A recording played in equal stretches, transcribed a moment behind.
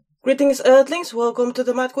Greetings, Earthlings. Welcome to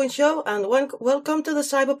the Mad Queen Show, and welcome to the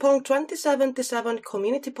Cyberpunk 2077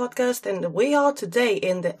 Community Podcast. And we are today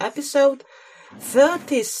in the episode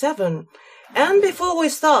 37. And before we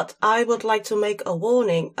start, I would like to make a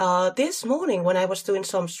warning. This morning, when I was doing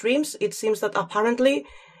some streams, it seems that apparently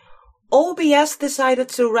OBS decided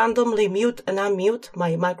to randomly mute and unmute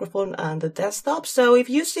my microphone and the desktop. So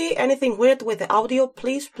if you see anything weird with the audio,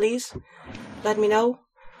 please let me know.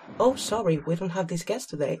 Oh, sorry, we don't have this guest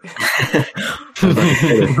today.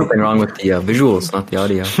 There's something wrong with the visuals, not the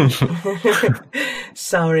audio.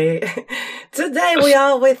 Sorry. Today we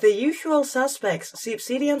are with the usual suspects,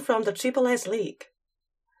 Obsidian from the Triple S League.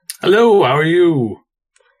 Hello, how are you?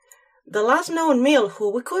 The last known Meal, who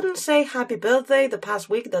we couldn't say happy birthday the past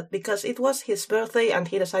week because it was his birthday and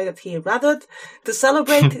he decided he rather to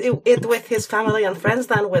celebrate it with his family and friends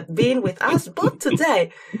than with being with us. But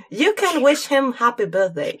today, you can wish him happy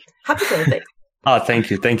birthday. Happy birthday. Ah, thank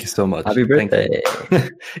you so much. Happy birthday.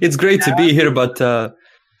 It's great to be here, but the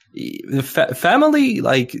family,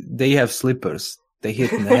 like, they have slippers. They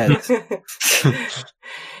hit in the head.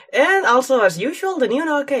 And also, as usual, the new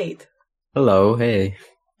arcade. Hello, hey.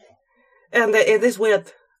 And this weird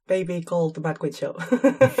baby called the Mad Queen Show.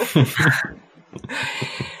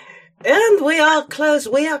 And we are close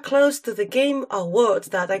to the Game Awards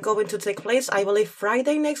that are going to take place, I believe,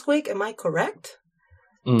 Friday next week. Am I correct?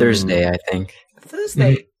 Thursday, I think.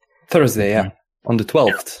 Thursday? Thursday, yeah. On the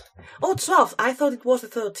 12th. Oh, 12th. I thought it was the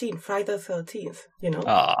 13th, Friday the 13th, you know.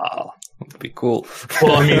 Ah, that'd be cool.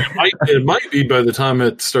 Well, I mean, it might be by the time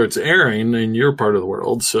it starts airing in your part of the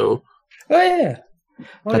world, so. Oh, yeah.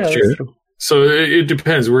 That's true. So it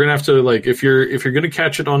depends. We're gonna have to, like, if you're gonna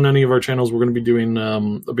catch it on any of our channels, we're gonna be doing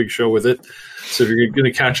a big show with it. So if you're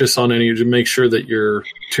gonna catch us on any, just make sure that you're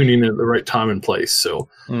tuning in at the right time and place. So,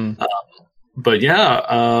 but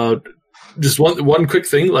yeah, just one quick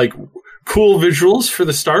thing, like, cool visuals for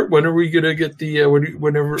the start. When are we gonna get the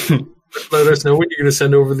whenever? Let us know when you're gonna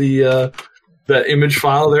send over the image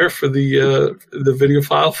file there for the video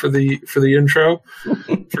file for the intro.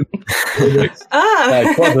 It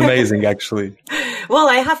was amazing, actually. Well,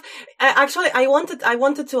 I wanted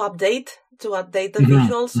to update the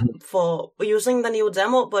visuals for using the new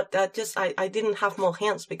demo, but I didn't have more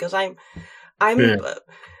hands because I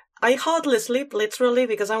hardly sleep, literally,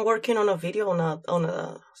 because I'm working on a video on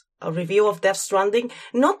a review of Death Stranding.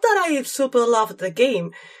 Not that I super love the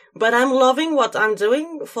game, but I'm loving what I'm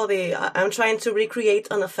doing I'm trying to recreate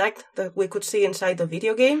an effect that we could see inside the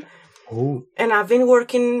video game. Oh. And I've been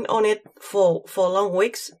working on it for long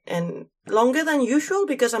weeks and longer than usual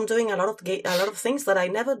because I'm doing a lot of things that I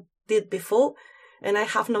never did before. And I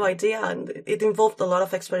have no idea, and it involved a lot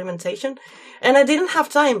of experimentation. And I didn't have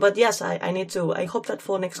time, but yes, I need to. I hope that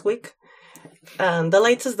for next week. And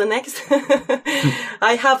the next.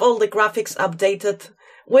 I have all the graphics updated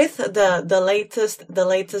with the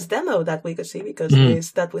latest demo that we could see, because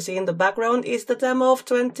this that we see in the background is the demo of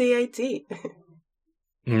 2018.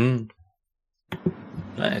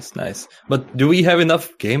 Nice. But do we have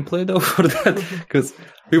enough gameplay though for that? Because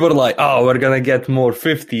we were like, we're gonna get more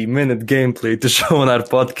 50-minute gameplay to show on our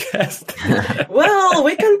podcast. Well,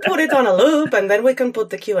 we can put it on a loop, and then we can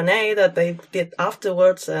put the Q&A that they did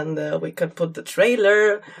afterwards, and we can put the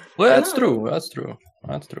trailer. Well, that's true.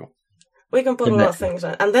 We can put a lot of things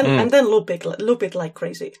on, and then loop it like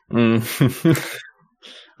crazy.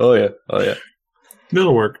 Oh yeah.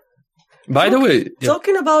 That'll work. By the way,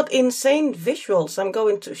 talking about insane visuals, I'm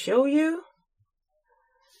going to show you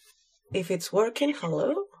if it's working.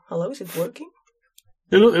 Hello, is it working?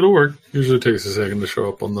 It'll work. Usually takes a second to show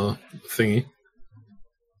up on the thingy.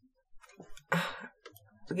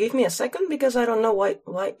 Give me a second, because I don't know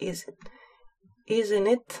why isn't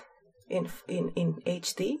it in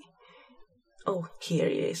HD? Oh, here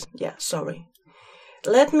it is. Yeah, sorry.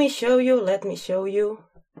 Let me show you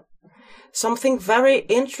something very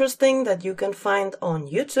interesting that you can find on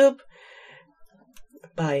YouTube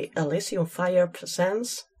by Elysium Fire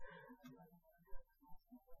Presents.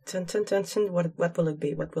 What will it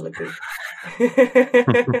be?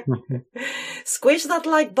 Squish that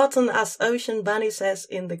like button, as Ocean Bunny says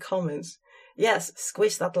in the comments. Yes,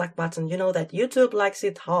 squish that like button. You know that YouTube likes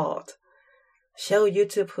it hard. Show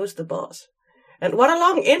YouTube who's the boss. And what a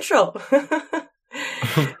long intro!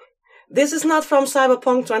 This is not from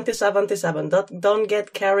Cyberpunk 2077. Don't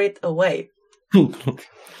get carried away. You're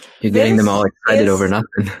getting them all excited over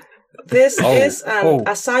nothing. This is a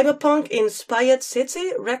Cyberpunk-inspired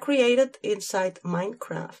city recreated inside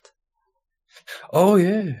Minecraft. Oh,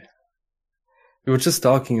 yeah. We were just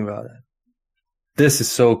talking about it. This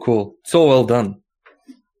is so cool. So well done.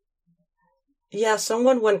 Yeah,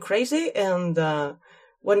 someone went crazy and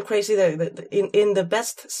went crazy in the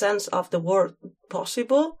best sense of the word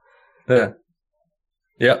possible. Yeah.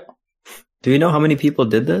 Yeah. Do you know how many people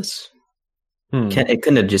did this? It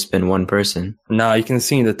couldn't have just been one person. No, you can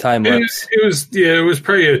see in the time lapse. It was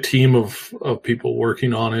probably a team of people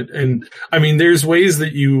working on it. And I mean, there's ways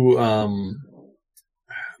that you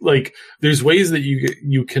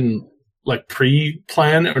you can like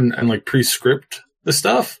pre-plan and like pre-script the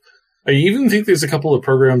stuff. I even think there's a couple of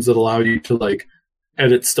programs that allow you to like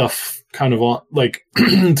edit stuff kind of on like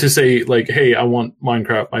to say like, hey, I want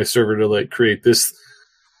Minecraft, my server to like create this.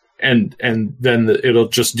 And then it'll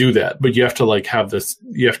just do that. But you have to like have this.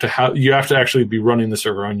 You have to actually be running the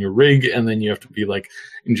server on your rig, and then you have to be like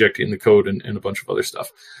injecting the code and a bunch of other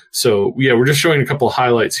stuff. So yeah, we're just showing a couple of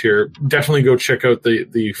highlights here. Definitely go check out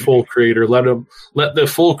the full creator. Let the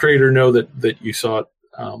full creator know that you saw it,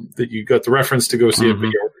 that you got the reference to go see it. But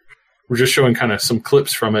yeah, we're just showing kind of some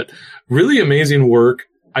clips from it. Really amazing work.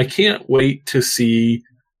 I can't wait to see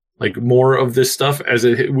like more of this stuff as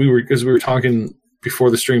we were talking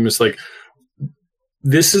before the stream. Is like,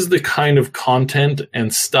 this is the kind of content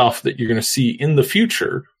and stuff that you're going to see in the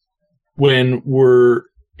future when we're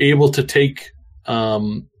able to take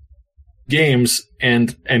games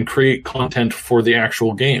and create content for the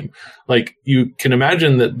actual game. Like, you can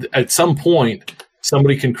imagine that at some point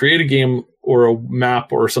somebody can create a game or a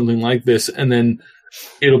map or something like this, and then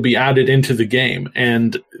it'll be added into the game.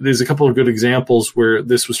 And there's a couple of good examples where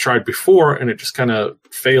this was tried before and it just kind of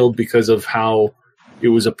failed because of how it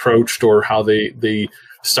was approached or how they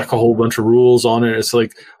stuck a whole bunch of rules on it. It's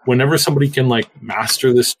like, whenever somebody can like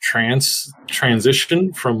master this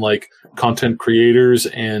transition from like content creators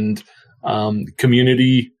and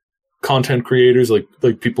community content creators, like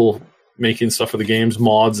people making stuff for the games,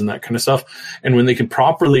 mods and that kind of stuff, and when they can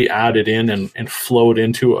properly add it in and flow it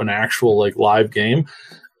into an actual like live game,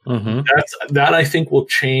 that I think will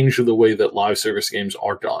change the way that live service games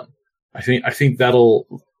are done. I think that'll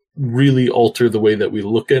really alter the way that we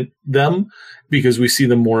look at them, because we see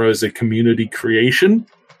them more as a community creation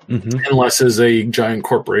and less as a giant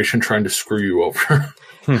corporation trying to screw you over.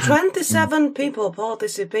 27 people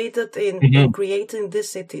participated in creating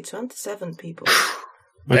this city. 27 people.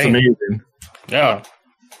 That's amazing. Yeah.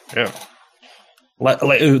 Like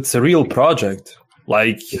it's a real project.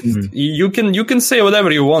 Like you can say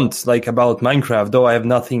whatever you want like about Minecraft, though I have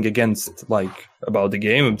nothing against like about the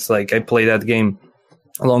game. It's like I played that game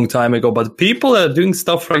a long time ago, but people are doing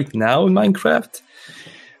stuff right now in Minecraft.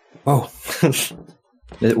 Oh.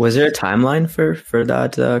 Was there a timeline for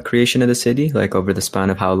that creation of the city? Like, over the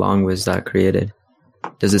span of how long was that created?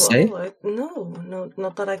 Does it say? No,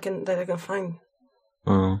 not that I can find.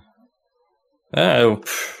 Oh. Oh.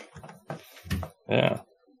 Yeah.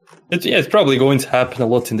 It's probably going to happen a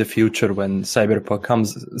lot in the future when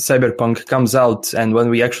Cyberpunk comes out, and when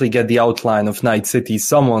we actually get the outline of Night City,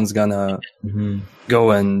 someone's gonna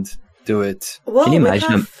go and do it. Well,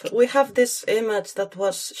 we have this image that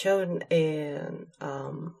was shown in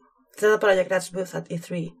the project that's booth at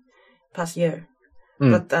E3 past year,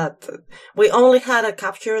 but that we only had a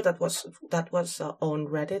capture that was on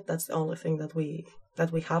Reddit. That's the only thing that we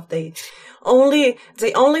have. They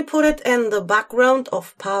only put it in the background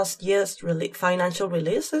of past years' financial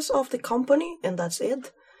releases of the company, and that's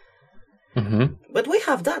it. But we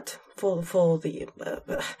have that for the.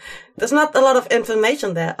 There's not a lot of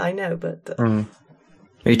information there, I know, but. Are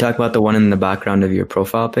you talking about the one in the background of your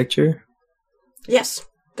profile picture? Yes,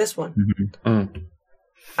 this one.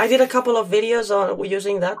 I did a couple of videos on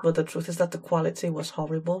using that, but the truth is that the quality was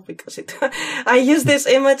horrible because I used this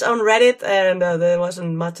image on Reddit and there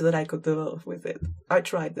wasn't much that I could do with it. I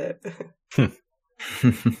tried that.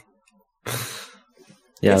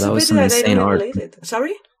 Yeah, that was some insane art.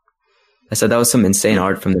 Sorry? I said that was some insane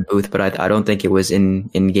art from the booth, but I don't think it was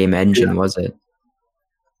in-game engine, was it?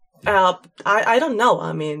 I don't know.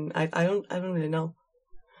 I mean, I don't really know.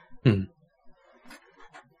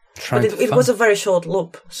 But it was a very short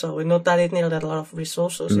loop, so not that it needed a lot of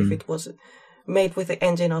resources if it was made with the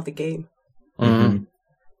engine of the game.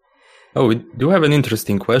 Oh, we do have an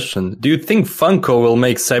interesting question. Do you think Funko will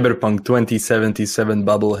make Cyberpunk 2077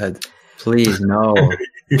 Bubblehead? Please, no.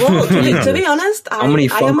 Well, to be honest, how many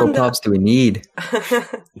Funko Pops do we need?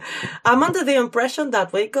 I'm under the impression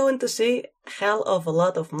that we're going to see hell of a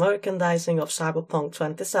lot of merchandising of Cyberpunk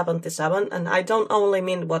 2077, and I don't only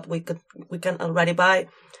mean what we can already buy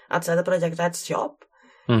outside the Project Red's shop,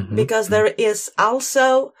 because there is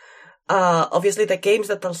also obviously the games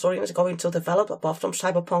that Talsorian is going to develop. Apart from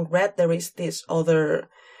Cyberpunk Red, there is this other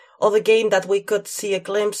game that we could see a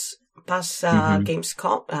glimpse past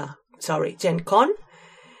Gen Con.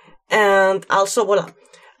 And also, voila.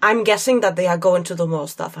 I'm guessing that they are going to do more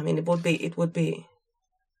stuff. I mean, it would be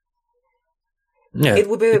very,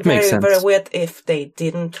 very weird if they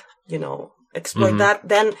didn't, exploit that.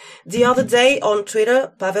 Then the other day on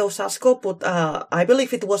Twitter, Pavel Sasko put, I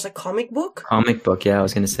believe it was a comic book. Comic book, yeah, I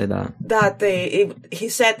was going to say that. That he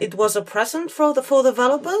said it was a present for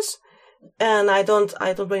developers. And I don't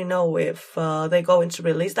really know if they're going to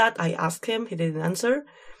release that. I asked him, he didn't answer.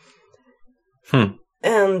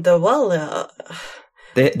 And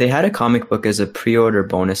they had a comic book as a pre-order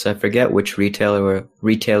bonus. I forget which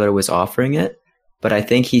retailer was offering it, but I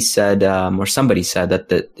think he said, or somebody said that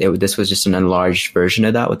this was just an enlarged version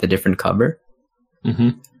of that with a different cover.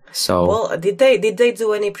 So, well, did they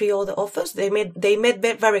do any pre-order offers? They made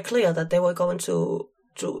very clear that they were going to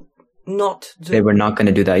not do. They were not going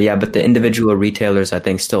to do that. Yeah, but the individual retailers, I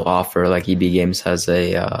think, still offer. Like EB Games has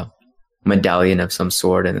a medallion of some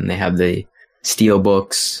sort, and then they have the steel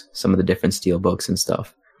books, some of the different steel books and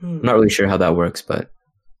stuff. I'm not really sure how that works, but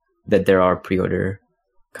that there are pre-order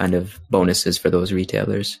kind of bonuses for those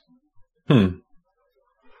retailers.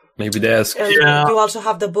 Maybe they ask. You also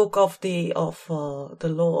have the book of the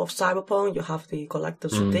law of Cyberpunk. You have the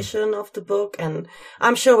collector's edition of the book, and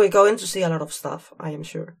I'm sure we're going to see a lot of stuff. I am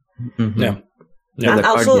sure. Yeah. And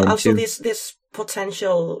also these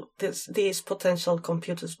potential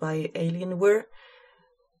computers by Alienware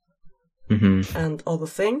and other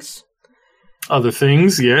things. Other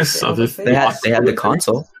things, yes. They had the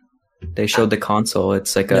console. They showed the console.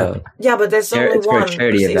 It's like but there's only one.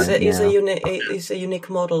 It's a unique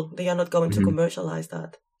model. They are not going to commercialize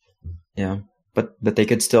that. Yeah, but they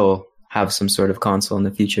could still have some sort of console in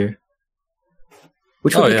the future,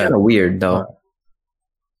 which would be kind of weird, though.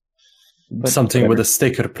 Something with a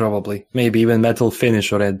sticker, probably. Maybe even metal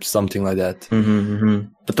finish or something like that.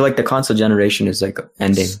 But the console generation is like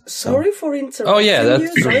ending. Sorry for interrupting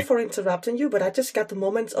you. Sorry for interrupting you, but I just got a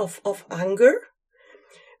moment of anger.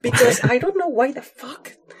 Because I don't know why the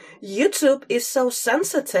fuck YouTube is so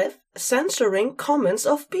sensitive censoring comments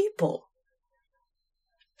of people.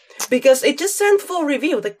 Because it just sent for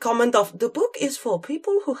review the comment of the book is for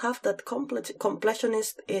people who have that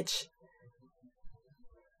completionist itch.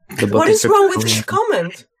 What is wrong with this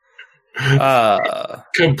comment?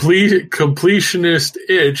 Completionist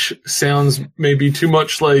itch sounds maybe too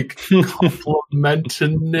much like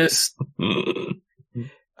complimentinist.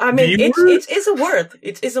 I mean, it's a word.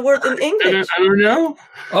 It is a word in English. I don't know.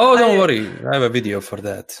 Oh, don't worry. I have a video for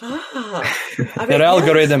that. Their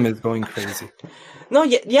algorithm is going crazy. No,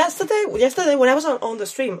 yesterday when I was on the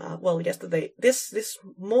stream, this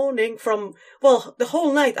morning the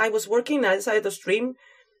whole night I was working outside the stream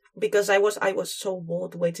because I was so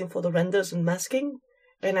bored waiting for the renders and masking.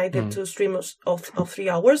 And I did 2 streams of 3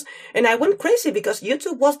 hours. And I went crazy because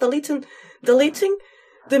YouTube was deleting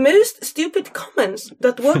the most stupid comments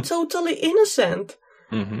that were totally innocent.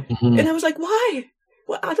 And I was like, why?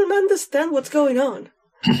 Well, I don't understand what's going on.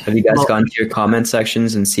 Have you guys gone to your comment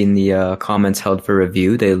sections and seen the comments held for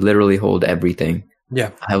review? They literally hold everything.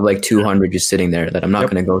 Yeah. I have like 200 just sitting there that I'm not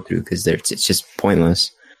going to go through because it's just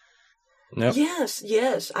pointless. Yep.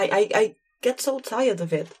 Yes. I get so tired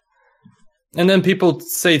of it. And then people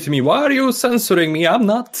say to me, why are you censoring me? I'm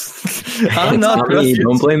not. I'm not. Me.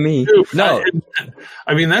 Don't blame me. No.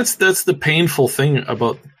 I mean, that's the painful thing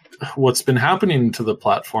about what's been happening to the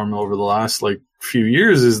platform over the last few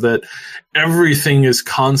years is that everything is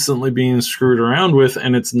constantly being screwed around with,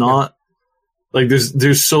 and it's not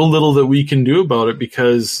there's so little that we can do about it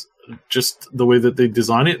because just the way that they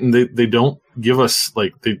design it, and they don't give us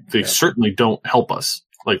they certainly don't help us.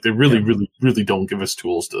 They really, really, really don't give us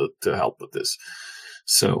tools to help with this.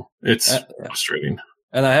 So it's frustrating.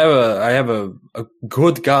 And I have a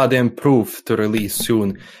good goddamn proof to release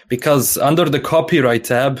soon, because under the copyright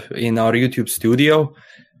tab in our YouTube studio,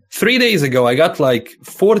 3 days ago, I got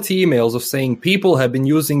 40 emails of saying people have been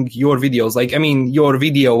using your videos. Your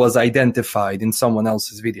video was identified in someone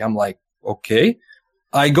else's video. I'm like, okay.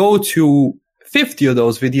 I go to 50 of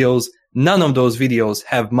those videos. None of those videos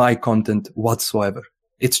have my content whatsoever.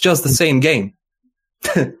 It's just the same game.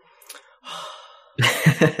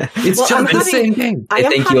 It's just the same game. I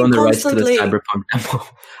think you own the rights to the Cyberpunk demo.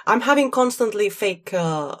 I'm having constantly fake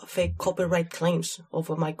copyright claims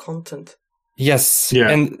over my content. Yes,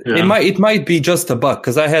 it might be just a bug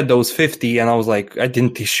because I had those 50 and I was like, I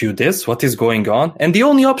didn't issue this. What is going on? And the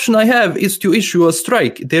only option I have is to issue a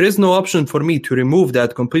strike. There is no option for me to remove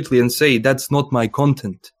that completely and say that's not my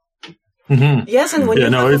content. Yes, and when you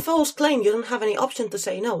have a false claim, you don't have any option to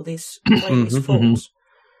say, no, this claim is false.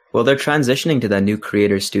 Well, they're transitioning to that new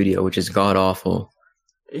creator studio, which is god-awful.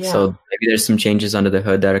 Yeah. So maybe there's some changes under the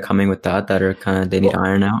hood that are coming with that are kind of they need to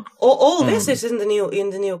iron out. All this is in the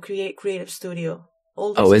new creative studio.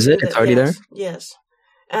 All this Is it? It's already there? Yes.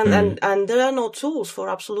 And there are no tools for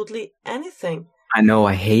absolutely anything. I know,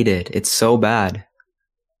 I hate it. It's so bad.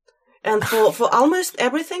 And for almost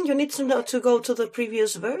everything, you need to go to the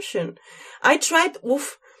previous version. I tried,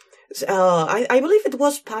 I believe it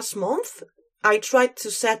was past month, I tried to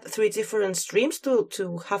set 3 different streams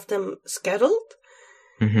to have them scheduled.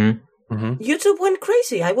 Mm-hmm. Mm-hmm. YouTube went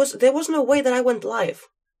crazy. There was no way that I went live.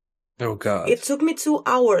 Oh, God. It took me 2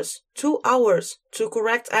 hours to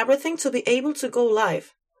correct everything to be able to go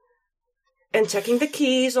live. And checking the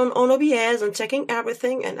keys on OBS and checking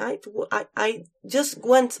everything. And I just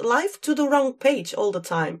went live to the wrong page all the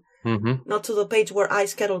time. Mm-hmm. Not to the page where I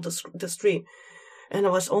scheduled the stream. And I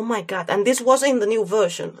was, oh my God. And this was in the new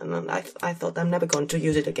version. And I thought I'm never going to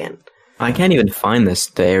use it again. I can't even find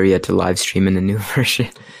the area to live stream in the new version.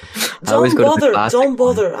 Don't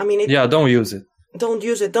bother. I mean, don't use it. Don't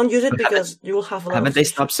use it. Don't use it because you'll have a lot Haven't they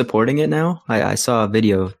stopped supporting it now? I saw a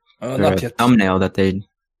video or a thumbnail that they...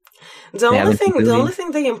 The only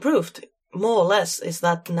thing they improved, more or less, is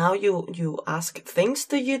that now you ask things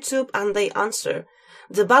to YouTube and they answer.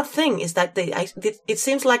 The bad thing is that it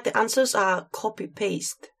seems like the answers are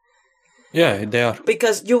copy-paste. Yeah, they are.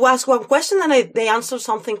 Because you ask one question and they answer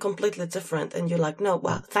something completely different. And you're like, no,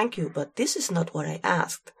 well, thank you, but this is not what I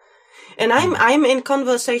asked. And I'm in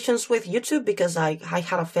conversations with YouTube because I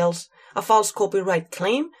had a false copyright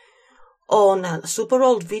claim on a super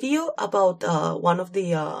old video about one of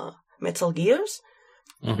the Metal Gears.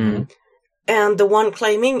 Mm-hmm. And the one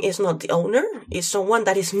claiming is not the owner, is someone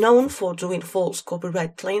that is known for doing false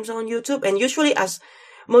copyright claims on YouTube. And usually, as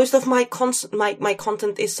most of my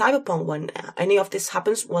content is Cyberpunk, when any of this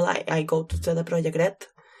happens, well, I go to the Project Red,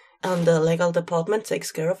 and the legal department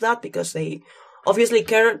takes care of that because they obviously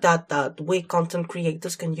care that we content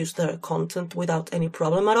creators can use their content without any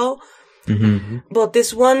problem at all. Mm-hmm. But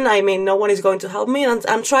this one, I mean, no one is going to help me, and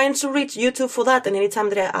I'm trying to reach YouTube for that. And anytime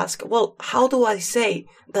that I ask, well, how do I say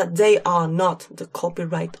that they are not the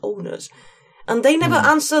copyright owners? And they never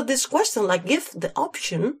answer this question. Like, give the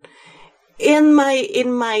option in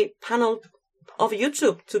my panel of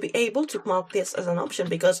YouTube to be able to mark this as an option,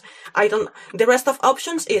 because the rest of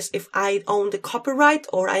options is if I own the copyright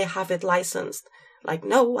or I have it licensed. Like,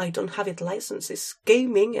 no, I don't have it licensed. It's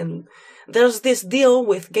gaming, and there's this deal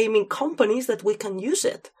with gaming companies that we can use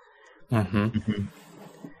it. Mm-hmm. Mm-hmm.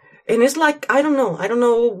 And it's like, I don't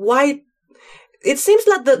know why. It seems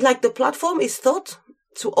like the platform is thought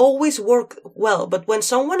to always work well, but when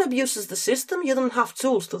someone abuses the system, you don't have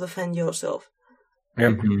tools to defend yourself.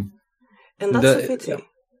 Mm-hmm. And that's a pity. Yeah.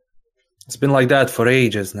 It's been like that for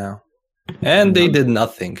ages now. And they did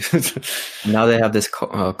nothing. Now they have this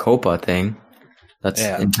COPA thing that's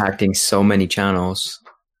impacting so many channels.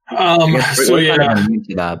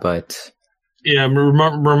 Into that, but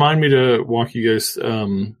remind me to walk you guys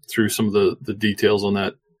through some of the details on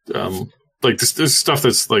that. Like this stuff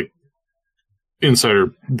that's like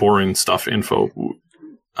insider boring stuff info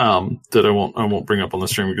that I won't bring up on the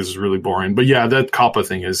stream because it's really boring. But yeah, that COPPA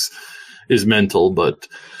thing is mental. But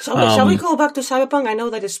shall we go back to Cyberpunk? I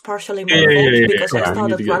know that it's partially my fault because I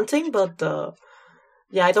started ranting, but.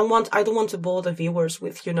 Yeah, I don't want to bore the viewers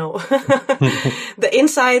with, the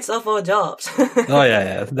insides of our jobs. Oh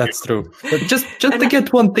yeah, that's true. But just to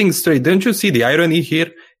get one thing straight, don't you see the irony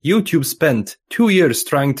here? YouTube spent 2 years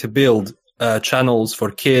trying to build channels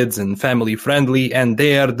for kids and family friendly, and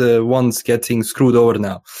they are the ones getting screwed over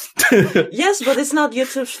now. Yes, but it's not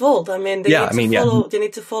YouTube's fault. I mean, they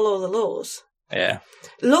need to follow the laws. Yeah.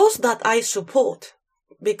 Laws that I support.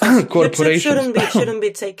 Because YouTube shouldn't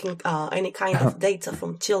be taking any kind of data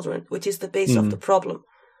from children, which is the base of the problem.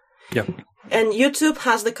 Yeah. And YouTube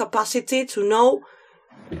has the capacity to know,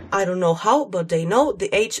 I don't know how, but they know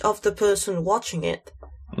the age of the person watching it.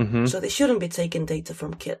 Mm-hmm. So they shouldn't be taking data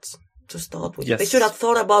from kids to start with. Yes. They should have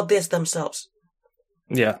thought about this themselves.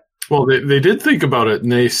 Yeah. Well, they did think about it,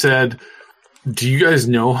 and they said, do you guys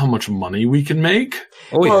know how much money we can make?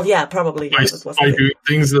 Oh, well, yeah, probably. By doing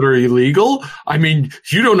things that are illegal? I mean,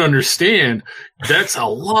 you don't understand. That's a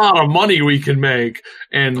lot of money we can make.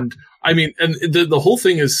 And I mean, and the whole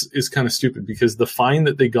thing is kind of stupid because the fine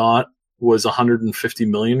that they got was 150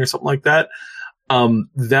 million or something like that.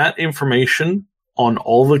 That information on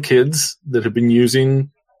all the kids that have been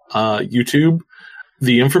using YouTube,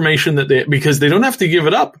 the information that because they don't have to give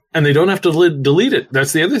it up and they don't have to delete it.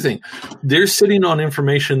 That's the other thing. They're sitting on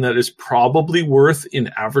information that is probably worth in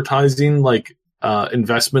advertising, like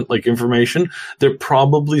investment, like information. They're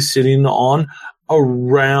probably sitting on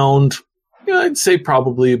around, I'd say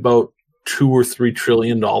probably about $2 or $3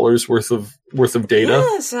 trillion worth of data.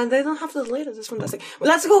 Yes, and they don't have to delete it. It's fantastic.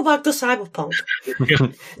 Let's go back to Cyberpunk.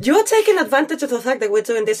 You're taking advantage of the fact that we're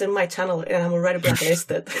doing this in my channel and I'm already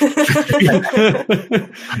blacklisted.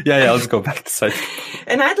 Yeah, let's go back to Cyberpunk.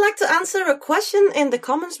 And I'd like to answer a question in the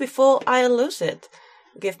comments before I lose it.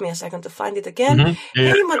 Give me a second to find it again.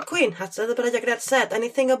 Hey, McQueen, has the project that said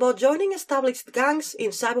anything about joining established gangs in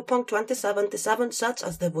Cyberpunk 2077, such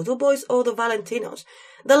as the Voodoo Boys or the Valentinos?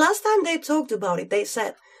 The last time they talked about it, they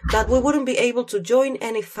said that we wouldn't be able to join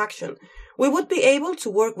any faction. We would be able to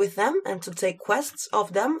work with them and to take quests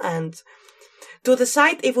of them and to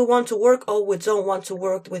decide if we want to work or we don't want to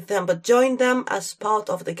work with them, but join them as part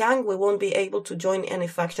of the gang. We won't be able to join any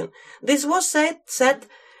faction. This was said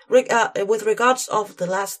with regards of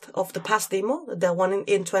the past demo, the one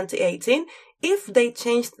in 2018. If they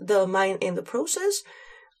changed their mind in the process,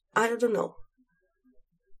 I don't know.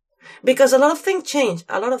 Because a lot of things change.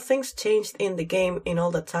 A lot of things changed in the game in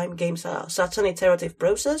all the time. Games are such an iterative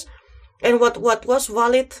process. And what was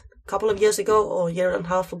valid a couple of years ago or a year and a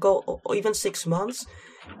half ago or even 6 months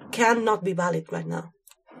cannot be valid right now.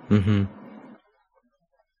 Mm-hmm.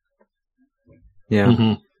 Yeah.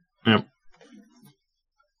 Mm-hmm. Yeah.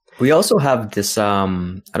 We also have this, I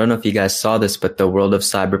don't know if you guys saw this, but the World of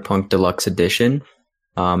Cyberpunk Deluxe Edition.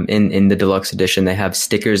 In the Deluxe Edition, they have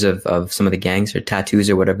stickers of some of the gangs or tattoos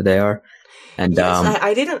or whatever they are. And yes,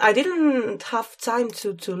 I didn't have time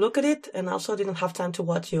to look at it, and also didn't have time to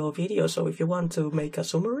watch your video. So if you want to make a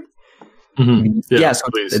summary. Mm-hmm. Yeah, so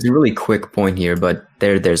it's a really quick point here, but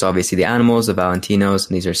there's obviously the animals, the Valentinos,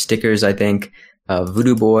 and these are stickers, I think.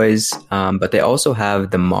 Voodoo Boys, but they also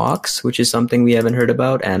have the Mox, which is something we haven't heard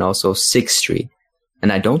about, and also 6th Street.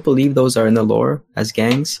 And I don't believe those are in the lore as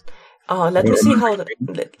gangs. Let me see how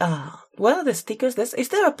what are the stickers? Is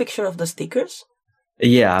there a picture of the stickers?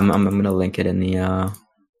 Yeah, I'm gonna link it in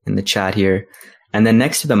the chat here. And then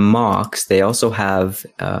next to the Mox, they also have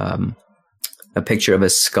a picture of a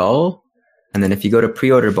skull. And then if you go to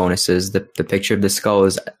pre-order bonuses, the picture of the skull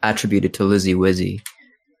is attributed to Lizzie Wizzy.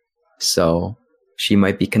 So she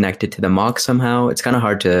might be connected to the Mox somehow. It's kind of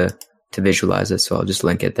hard to visualize it, so I'll just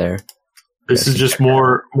link it there. This is just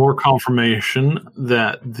more confirmation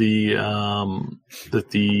that the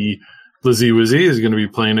Lizzie Wizzy is going to be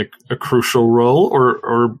playing a crucial role,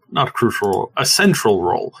 or not a crucial role, a central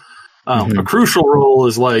role. A crucial role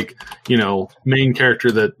is like, main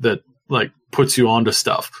character that like puts you onto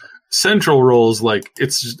stuff. Central role is like,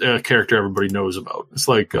 it's just a character everybody knows about. It's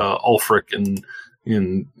like Ulfric in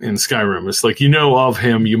Skyrim. It's like, of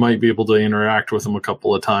him, you might be able to interact with him a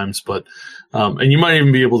couple of times, but and you might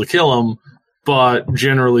even be able to kill him, but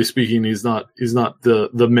generally speaking, he's not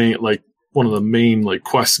the main, like one of the main like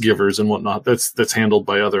quest givers and whatnot. That's handled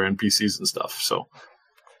by other NPCs and stuff. So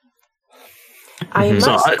I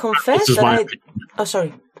must confess that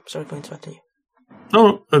sorry for interrupting you.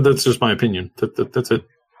 No, that's just my opinion. That's it.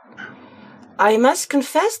 I must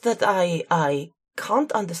confess that I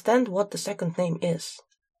can't understand what the second name is.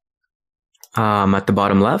 At the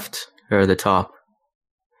bottom left or the top?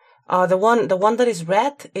 The one that is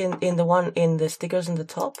red in the one in the stickers in the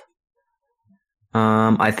top.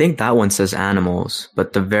 I think that one says animals,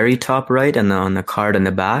 but the very top right and on the card in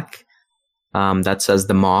the back, that says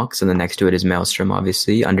the Mox, and the next to it is Maelstrom,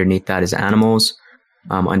 obviously. Underneath that is animals.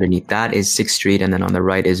 Underneath that is 6th Street, and then on the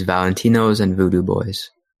right is Valentinos and Voodoo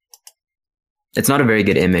Boys. It's not a very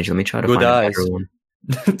good image. Let me try to find a better one.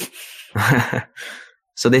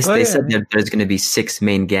 So they said that there's going to be 6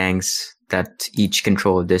 main gangs that each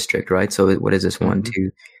control a district, right? So what is this? 1, 2?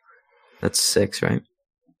 That's 6, right?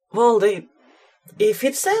 Well, if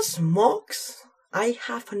it says Mox, I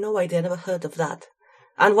have no idea. Never heard of that.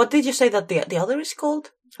 And what did you say that the other is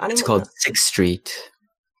called? It's called 6th Street.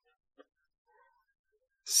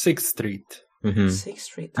 6th Street. Mm-hmm. 6th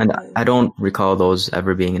Street. And I don't recall those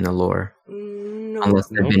ever being in the lore. No. Unless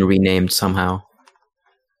they've been renamed somehow.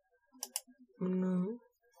 No.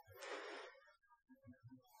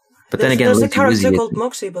 But then again, there's a character called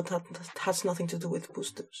Moxie, but that has nothing to do with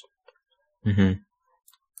boosters. Mm-hmm.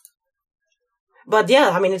 But yeah,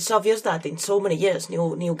 I mean, it's obvious that in so many years,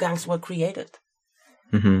 new gangs were created.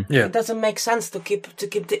 Mm-hmm. Yeah. It doesn't make sense to keep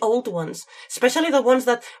the old ones, especially the ones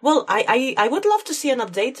that. Well, I would love to see an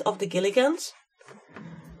update of the Gilligans,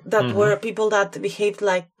 that were people that behaved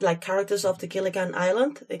like characters of the Gilligan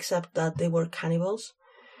Island, except that they were cannibals,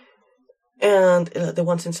 and the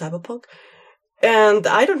ones in Cyberpunk. And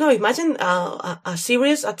I don't know. Imagine a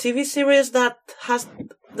TV series that has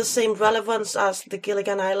the same relevance as the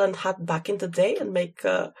Gilligan Island had back in the day, and make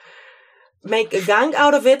a gang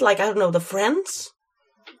out of it, like, I don't know, the Friends.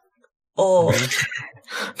 Or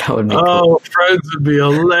That would be cool. Friends would be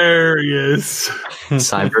hilarious.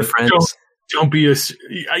 Cyber Friends. Don't be a.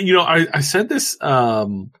 I said this.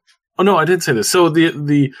 Oh no, I did say this. So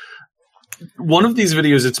the one of these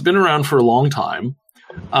videos, it's been around for a long time.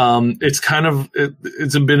 It's kind of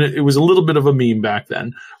it was a little bit of a meme back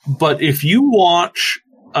then. But if you watch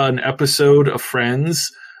an episode of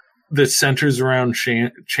Friends that centers around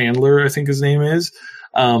Chandler, I think his name is,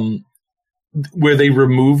 where they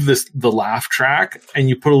remove the laugh track and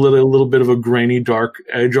you put a little bit of a grainy dark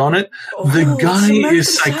edge on it, the guy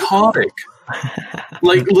is psychotic.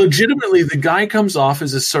 Like, legitimately, the guy comes off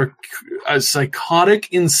as a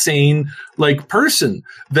psychotic, insane, like, person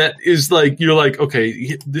that is like, you're like,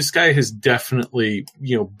 okay, this guy has definitely,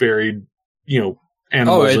 buried,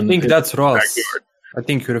 animals. I think that's Ross. Backyard. I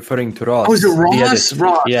think you're referring to Ross. Oh, is it Ross?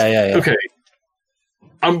 Ross. Yeah. Okay.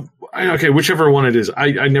 Okay, whichever one it is.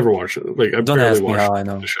 I never watched it. Like, I Don't barely ask me watched how I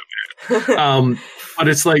know. the show. But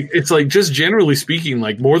it's like just generally speaking,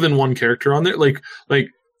 like, more than one character on there. Like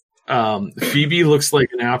Phoebe looks like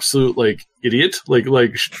an absolute like idiot. Like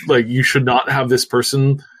you should not have this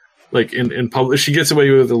person like in public. She gets away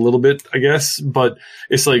with it a little bit, I guess, but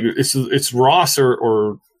it's like it's Ross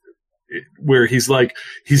or where he's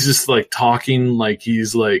just like talking like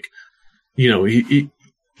he's like, you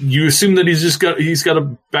assume that he's got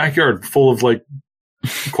a backyard full of like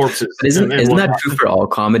corpses. But isn't that true for all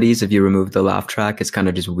comedies? If you remove the laugh track, it's kind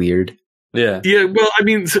of just weird. Yeah. Well, I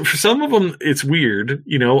mean, for some of them, it's weird.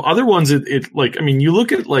 Other ones, it like, I mean, you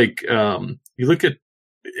look at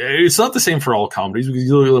it's not the same for all comedies because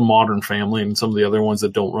you look at the Modern Family and some of the other ones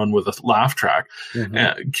that don't run with a laugh track,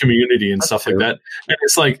 Community and stuff like that. And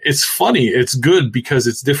it's like, it's funny. It's good because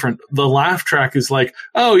it's different. The laugh track is like,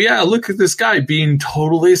 oh yeah, look at this guy being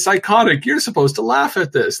totally psychotic. You're supposed to laugh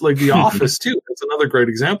at this. Like The Office too. That's another great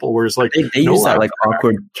example where it's like, they use that like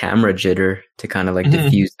awkward camera jitter to kind of like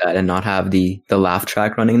diffuse that and not have the laugh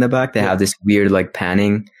track running in the back. They have this weird like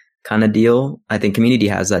panning kind of deal. I think Community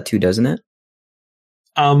has that too, doesn't it?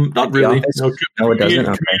 Not really. No, it doesn't.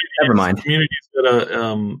 Okay. Never mind. Community's got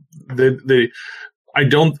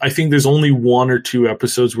I think there's only one or two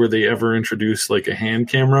episodes where they ever introduce like a hand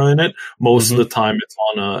camera in it. Most of the time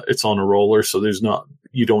it's on a roller, so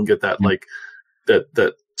you don't get that like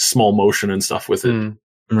that small motion and stuff with it.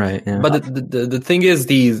 Right. Yeah. But the thing is,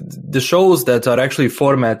 the shows that are actually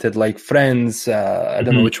formatted like Friends, I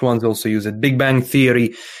don't know which ones also use it, Big Bang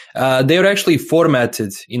Theory, they're actually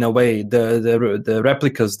formatted in a way, the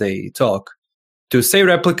replicas they talk, to say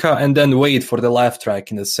replica and then wait for the laugh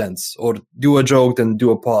track in a sense, or do a joke then do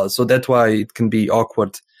a pause. So that's why it can be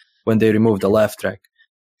awkward when they remove the laugh track.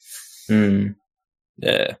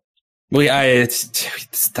 Yeah. I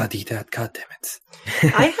studied that. God damn it.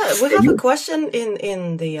 We have a question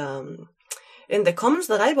in the comments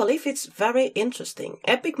that I believe it's very interesting.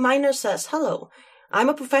 Epic Miner says, "Hello, I'm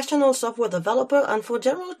a professional software developer, and for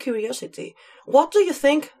general curiosity, what do you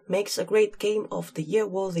think makes a great Game of the Year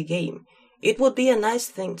worthy game? It would be a nice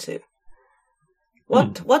thing too.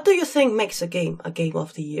 What do you think makes a game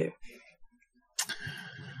of the year?"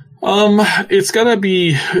 It's gotta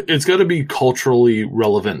be culturally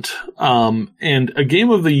relevant. And a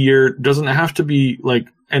Game of the Year doesn't have to be like,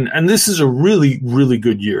 and this is a really, really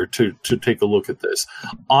good year to take a look at this.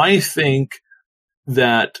 I think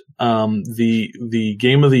that, the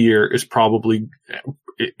Game of the Year is probably,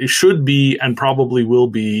 it should be and probably will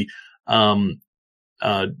be,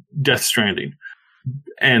 Death Stranding.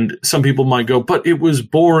 And some people might go, but it was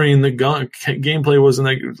boring. The gameplay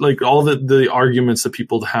wasn't like all the arguments that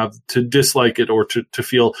people have to dislike it or to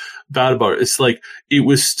feel bad about it. It's like it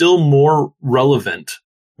was still more relevant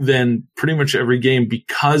than pretty much every game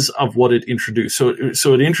because of what it introduced. So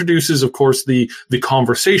it introduces, of course, the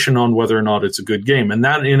conversation on whether or not it's a good game. And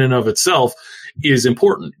that in and of itself is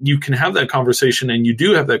important. You can have that conversation, and you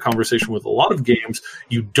do have that conversation with a lot of games.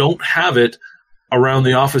 You don't have it around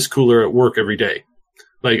the office cooler at work every day.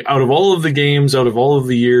 Like, out of all of the games, out of all of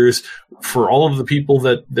the years, for all of the people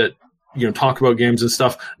that talk about games and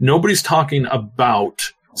stuff, nobody's talking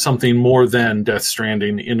about something more than Death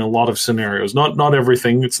Stranding in a lot of scenarios. Not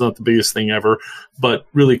everything. It's not the biggest thing ever, but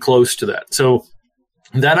really close to that. So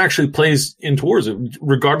that actually plays in towards it,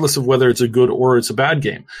 regardless of whether it's a good or it's a bad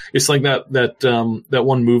game. It's like that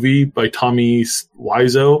one movie by Tommy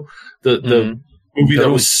Wiseau, the movie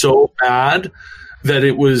that was so bad that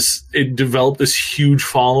it developed this huge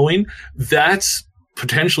following. That's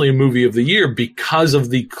potentially a movie of the year because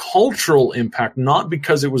of the cultural impact, not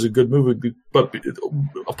because it was a good movie, but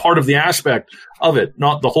a part of the aspect of it,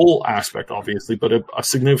 not the whole aspect, obviously, but a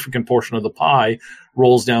significant portion of the pie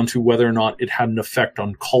rolls down to whether or not it had an effect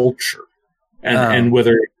on culture. and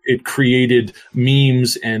whether it created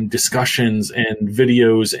memes and discussions and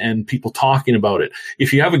videos and people talking about it.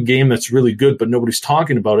 If you have a game that's really good but nobody's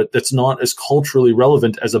talking about it, that's not as culturally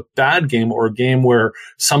relevant as a bad game, or a game where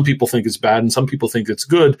some people think it's bad and some people think it's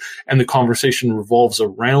good, and the conversation revolves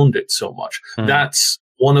around it so much. That's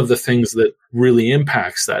one of the things that really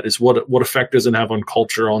impacts that, is what effect does it have on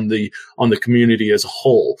culture, on the community as a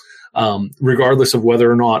whole, regardless of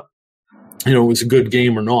whether or not, you know, it's a good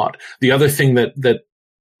game or not. The other thing that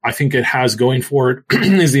I think it has going for it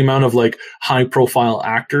is the amount of like high profile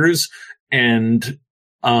actors and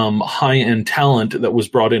high end talent that was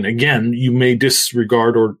brought in. Again, you may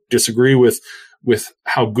disregard or disagree with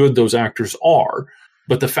how good those actors are,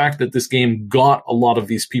 but the fact that this game got a lot of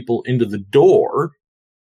these people into the door,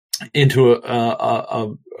 into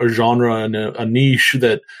a genre and a niche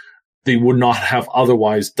that they would not have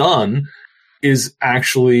otherwise done, is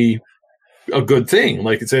actually a good thing.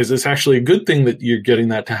 Like it says, it's actually a good thing that you're getting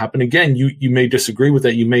that to happen. Again, you may disagree with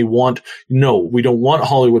that. You may want, no, we don't want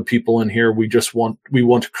Hollywood people in here. We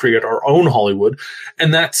want to create our own Hollywood.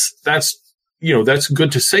 And that's, you know, that's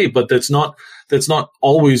good to say, but that's not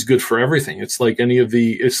always good for everything. It's like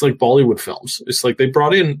it's like Bollywood films. It's like they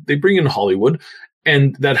bring in Hollywood,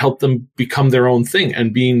 and that helped them become their own thing,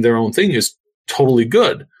 and being their own thing is totally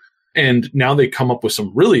good. And now they come up with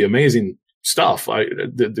some really amazing stuff.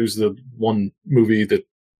 There's the one movie that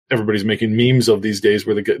everybody's making memes of these days,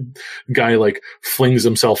 where the guy like flings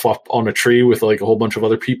himself up on a tree with like a whole bunch of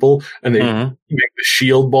other people, and they make the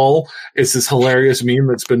shield ball. It's this hilarious meme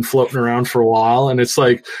that's been floating around for a while, and it's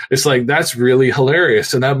like that's really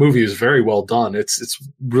hilarious. And that movie is very well done. It's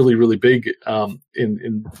really, really big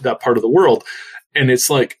in that part of the world. And it's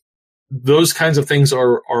like those kinds of things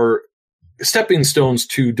are stepping stones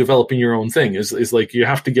to developing your own thing. Is like you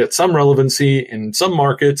have to get some relevancy in some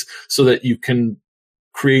markets so that you can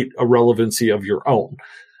create a relevancy of your own.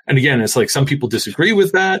 And again, it's like some people disagree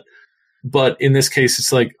with that, but in this case,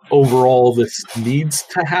 it's like overall this needs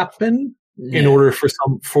to happen in order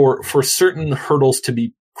for certain hurdles to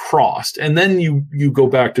be crossed. And then you go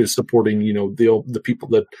back to supporting, you know, the people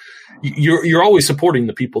that you're always supporting,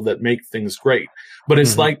 the people that make things great. But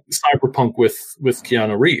it's like Cyberpunk with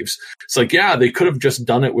Keanu Reeves. It's like, yeah, they could have just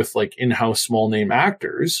done it with like in-house small name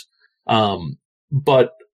actors.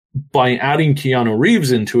 But by adding Keanu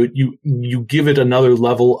Reeves into it, you give it another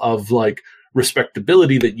level of like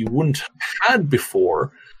respectability that you wouldn't have had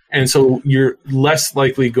before. And so you're less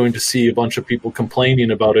likely going to see a bunch of people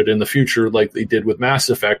complaining about it in the future, like they did with Mass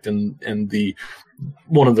Effect and the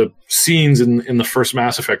one of the scenes in the first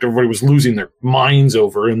Mass Effect, everybody was losing their minds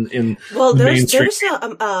over in well,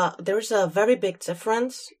 there's a very big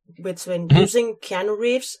difference between using Keanu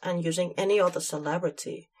Reeves and using any other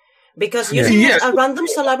celebrity. Because using a random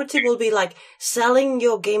celebrity will be like selling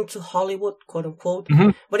your game to Hollywood, quote unquote.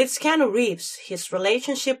 But it's Keanu Reeves. His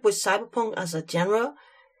relationship with Cyberpunk as a genre,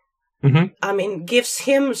 I mean, gives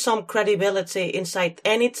him some credibility inside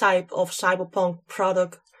any type of Cyberpunk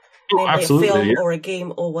product, maybe a film or a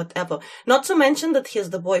game or whatever. Not to mention that he's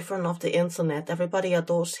the boyfriend of the internet. Everybody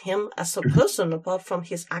adores him as a person, apart from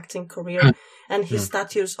his acting career and his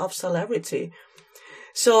status of celebrity.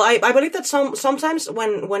 So I believe that sometimes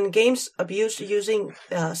when games abuse using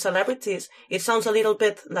celebrities, it sounds a little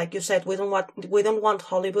bit like you said, we don't want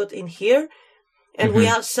Hollywood in here, and we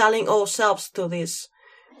are selling ourselves to this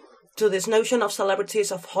notion of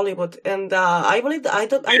celebrities of Hollywood. And I believe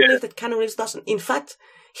that Keanu Reeves doesn't. In fact,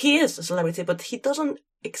 he is a celebrity, but he doesn't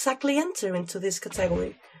exactly enter into this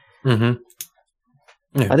category. I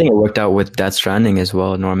think it worked out with Death Stranding as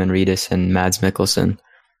well. Norman Reedus and Mads Mikkelsen.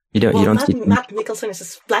 Matt Mikkelsen is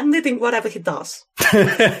splendid in whatever he does.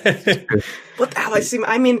 But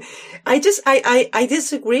I mean, I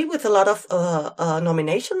disagree with a lot of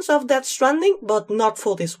nominations of Death Stranding, but not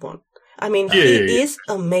for this one. I mean, he is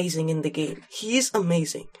amazing in the game. He is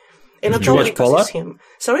amazing. And did you watch Polar? Him.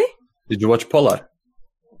 Sorry? Did you watch Polar?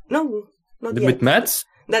 No, not yet. With Mads?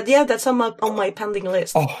 That's on my pending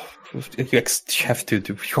list. Oh, you have to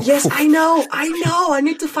do. Yes, I know. I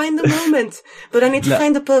need to find the moment, but I need to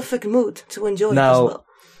find the perfect mood to enjoy it as well.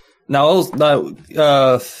 Now,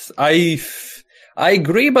 I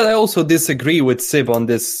agree, but I also disagree with Sib on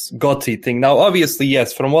this GOTY thing. Now, obviously,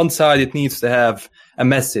 yes, from one side, it needs to have a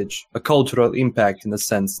message, a cultural impact in a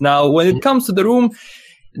sense. Now, when it comes to The Room,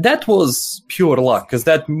 that was pure luck, because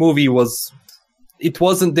that movie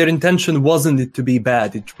their intention wasn't it to be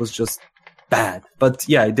bad. It was just bad. But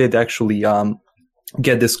yeah, it did actually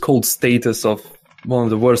get this cult status of one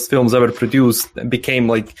of the worst films ever produced and became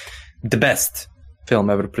like the best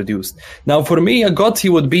film ever produced. Now, for me, a GOTY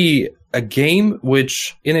would be a game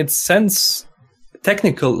which, in its sense,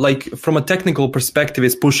 technical, like from a technical perspective,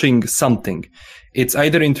 is pushing something. It's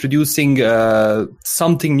either introducing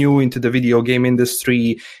something new into the video game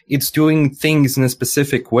industry. It's doing things in a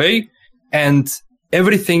specific way, and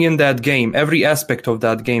everything in that game, every aspect of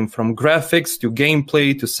that game, from graphics to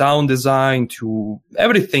gameplay to sound design to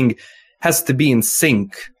everything, has to be in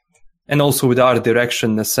sync, and also with art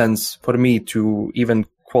direction, in a sense, for me to even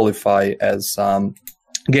qualify as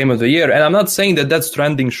Game of the Year. And I'm not saying that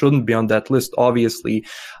Stranding shouldn't be on that list. Obviously,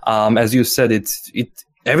 as you said,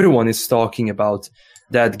 everyone is talking about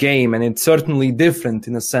that game, and it's certainly different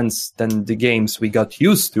in a sense than the games we got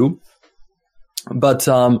used to. But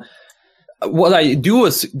what I do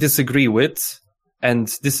disagree with, and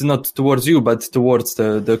this is not towards you, but towards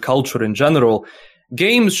the culture in general,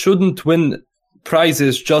 games shouldn't win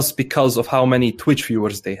prizes just because of how many Twitch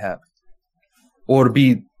viewers they have, or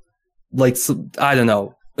be like, I don't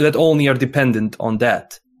know, that only are dependent on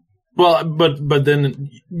that. Well, but then,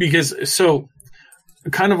 because, so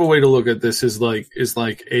kind of a way to look at this is like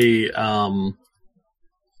a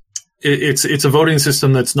it's a voting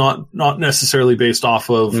system that's not necessarily based off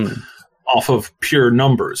of pure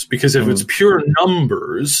numbers, because if it's pure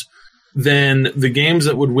numbers, then the games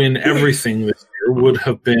that would win everything this year would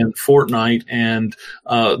have been Fortnite and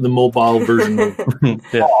the mobile version of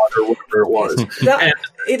COD or whatever it was.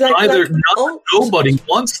 Nobody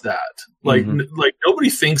wants that. Like nobody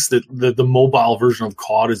thinks that the mobile version of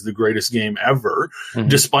COD is the greatest game ever,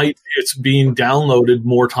 despite it's being downloaded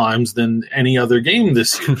more times than any other game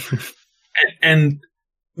this year. and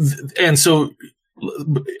so,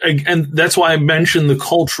 and that's why I mentioned the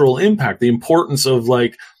cultural impact, the importance of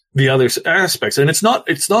like the other aspects. And it's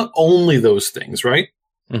not only those things, right?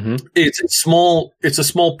 It's a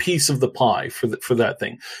small piece of the pie for that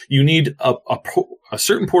thing. You need a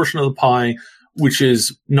certain portion of the pie, which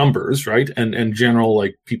is numbers, right? And general,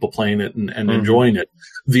 like people playing it and enjoying it.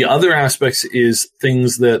 The other aspects is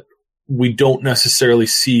things that we don't necessarily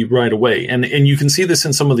see right away. And you can see this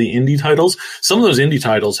in some of the indie titles. Some of those indie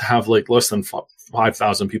titles have like less than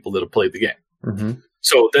 5,000 people that have played the game.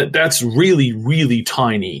 So that's really, really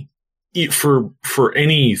tiny for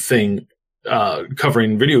anything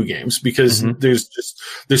covering video games, because there's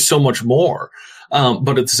so much more.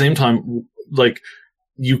 But at the same time, like,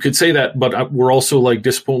 you could say that, but we're also like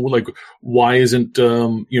disappointed. Like, why isn't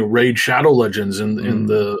Raid Shadow Legends in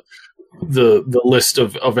the list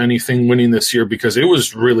of anything winning this year? Because it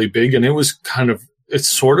was really big, and it's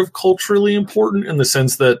sort of culturally important in the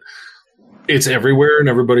sense that it's everywhere and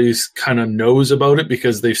everybody's kind of knows about it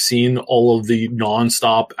because they've seen all of the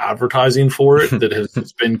nonstop advertising for it that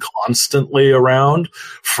has been constantly around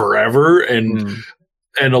forever. And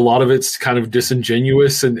a lot of it's kind of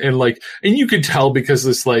disingenuous and you could tell because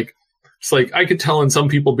it's like I could tell in some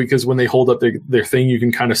people, because when they hold up their thing, you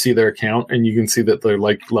can kind of see their account and you can see that they're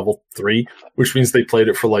like level 3, which means they played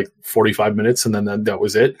it for like 45 minutes and then that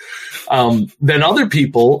was it. Then other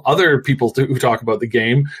people who talk about the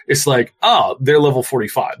game, it's like, oh, they're level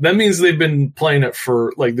 45. That means they've been playing it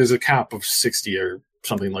for like, there's a cap of 60 or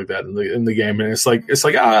something like that in the game. And it's like,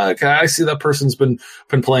 okay, I see that person's been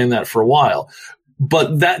playing that for a while,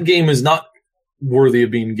 but that game is not worthy of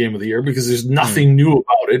being Game of the Year because there's nothing new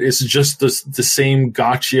about it. It's just the same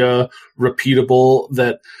gotcha, repeatable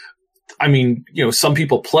that, I mean, some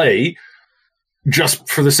people play just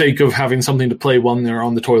for the sake of having something to play when they're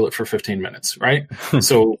on the toilet for 15 minutes, right?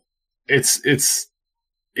 So it's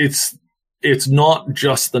not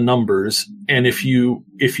just the numbers. And if you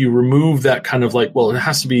remove that kind of like, well, it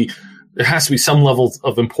has to be some level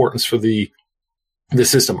of importance for the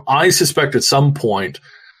system. I suspect at some point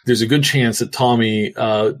there's a good chance that Tommy,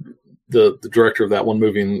 the director of that one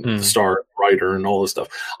movie and the star writer and all this stuff,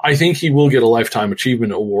 I think he will get a Lifetime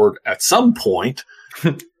Achievement Award at some point,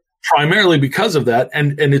 primarily because of that.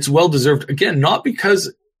 And it's well deserved. Again, not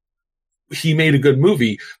because he made a good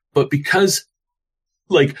movie, but because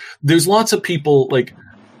like there's lots of people like,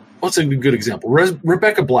 what's a good example?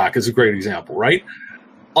 Rebecca Black is a great example, right?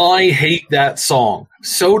 I hate that song.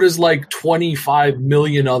 So does like 25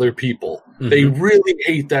 million other people. They really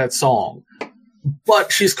hate that song,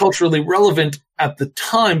 but she's culturally relevant at the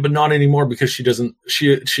time, but not anymore because she doesn't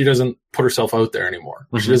put herself out there anymore.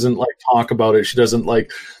 She doesn't like talk about it. She doesn't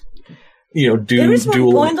like, do. There is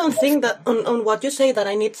one point on what you say that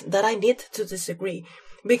I need to disagree,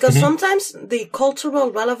 because sometimes the cultural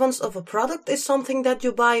relevance of a product is something that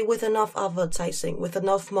you buy with enough advertising, with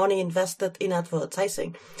enough money invested in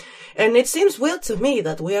advertising. And it seems weird to me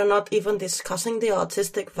that we are not even discussing the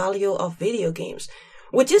artistic value of video games,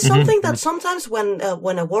 which is something that sometimes when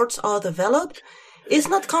awards are developed, is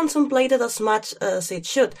not contemplated as much as it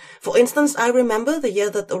should. For instance, I remember the year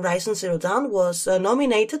that Horizon Zero Dawn was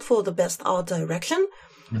nominated for the Best Art Direction.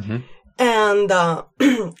 Mm-hmm. And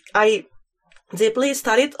I deeply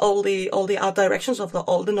studied all the art directions of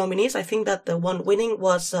all the nominees. I think that the one winning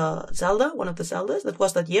was Zelda, one of the Zeldas. That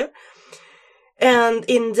was that year. And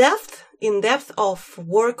in depth of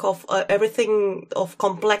work, of everything, of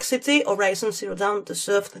complexity, Horizon Zero Dawn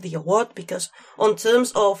deserved the award, because on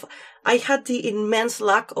terms of, I had the immense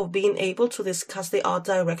luck of being able to discuss the art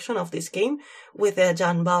direction of this game with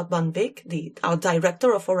Jan Wout van Beek, the art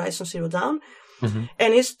director of Horizon Zero Dawn. Mm-hmm.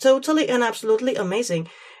 And it's totally and absolutely amazing.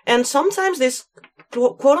 And sometimes this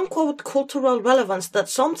quote-unquote cultural relevance that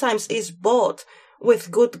sometimes is bought with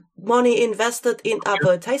good money invested in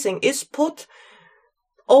advertising is put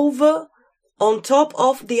over on top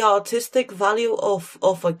of the artistic value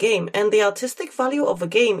of a game. And the artistic value of a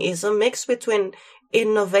game is a mix between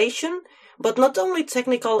innovation, but not only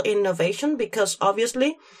technical innovation, because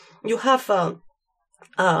obviously you have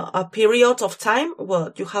a period of time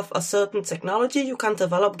where you have a certain technology you can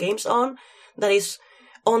develop games on that is,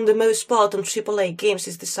 on the most part, on AAA games,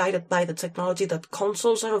 is decided by the technology that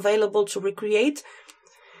consoles are available to recreate,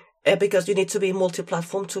 because you need to be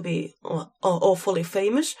multi-platform to be awfully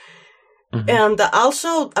famous. Mm-hmm. And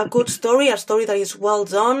also a good story, a story that is well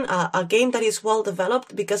done, a game that is well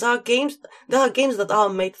developed, because there are games that are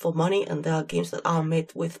made for money and there are games that are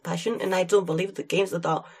made with passion. And I don't believe the games that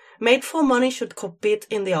are made for money should compete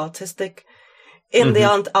in the artistic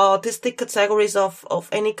categories of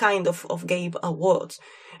any kind of game awards.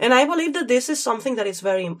 And I believe that this is something that is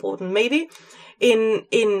very important. Maybe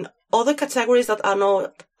in other categories that are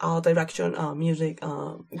not art direction, music,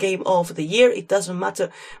 game of the year, it doesn't matter.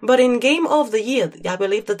 But in game of the year, I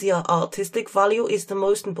believe that the artistic value is the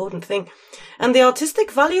most important thing. And the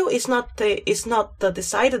artistic value is not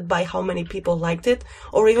decided by how many people liked it,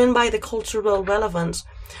 or even by the cultural relevance.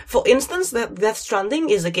 For instance, Death Stranding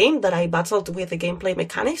is a game that I battled with the gameplay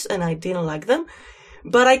mechanics and I didn't like them.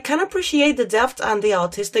 But I can appreciate the depth and the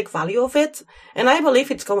artistic value of it. And I believe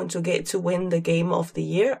it's going to win the Game of the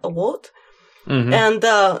Year award. Mm-hmm. And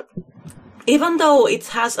even though it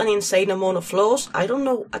has an insane amount of flaws, I don't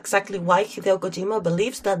know exactly why Hideo Kojima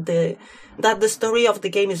believes that the story of the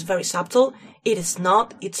game is very subtle. It is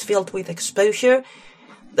not. It's filled with exposure.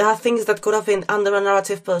 There are things that could have been, under a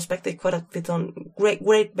narrative perspective, could have been done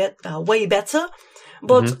way better.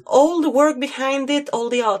 But mm-hmm. all the work behind it, all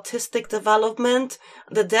the artistic development,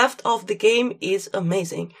 the depth of the game is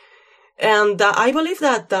amazing. And I believe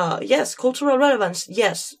that, yes, cultural relevance,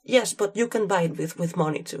 yes, but you can buy it with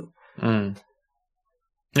money too. Mm.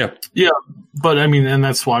 Yeah. Yeah, but I mean, and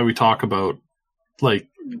that's why we talk about, like,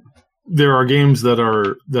 there are games that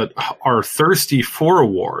are thirsty for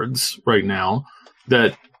awards right now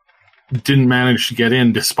that didn't manage to get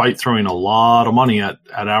in despite throwing a lot of money at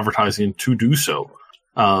advertising to do so.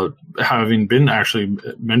 Having been actually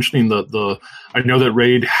mentioning I know that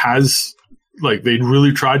Raid has, like, they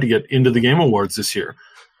really tried to get into the Game Awards this year,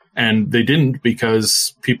 and they didn't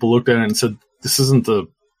because people looked at it and said, this isn't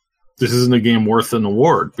a game worth an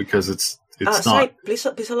award because it's not. Sorry, please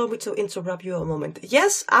allow me to interrupt you a moment.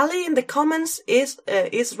 Yes, Ali in the comments is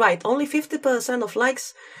right. Only 50% of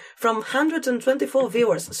likes from 124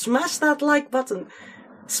 viewers. Smash that like button.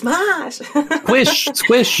 Smash!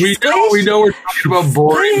 Squish! We know we're talking about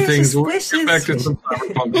boring things. We'll get back to some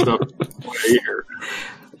Cyberpunk stuff later.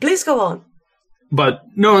 Please go on. But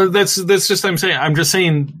no, that's just I'm just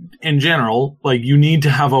saying in general, like, you need to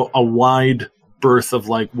have a wide berth of,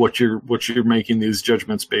 like, what you're making these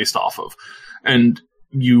judgments based off of, and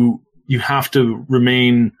you have to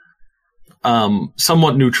remain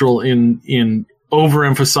somewhat neutral in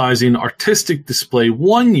overemphasizing artistic display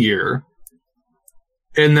one year,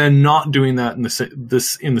 and then not doing that in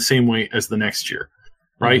the same way as the next year,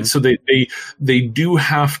 right? Mm-hmm. So they do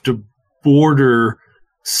have to border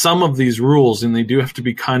some of these rules, and they do have to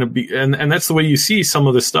be and that's the way you see some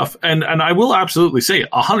of this stuff. And I will absolutely say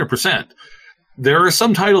 100%. There are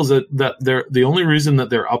some titles that they're the only reason that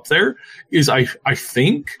they're up there is I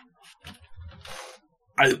think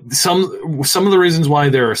some of the reasons why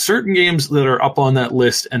there are certain games that are up on that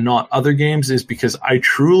list and not other games is because I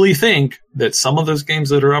truly think that some of those games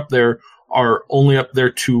that are up there are only up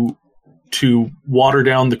there to water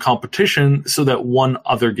down the competition so that one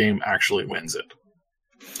other game actually wins it.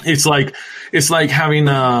 It's like having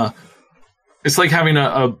a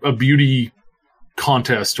beauty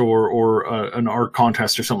contest or an art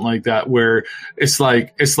contest or something like that, where it's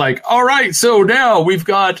like, all right, so now we've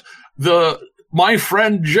got my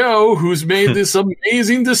friend Joe, who's made this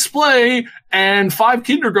amazing display, and 5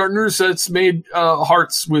 kindergartners that's made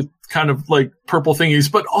hearts with kind of like purple thingies,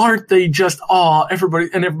 but aren't they just,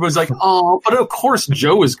 everybody's like, but of course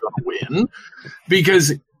Joe is going to win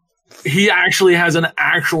because he actually has an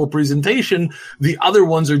actual presentation. The other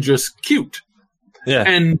ones are just cute. Yeah.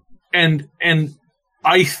 And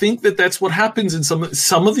I think that's what happens in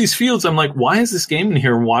some of these fields. I'm like, why is this game in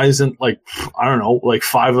here? Why isn't like, I don't know, like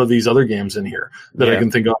 5 of these other games in here that I can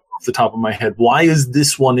think of off the top of my head? Why is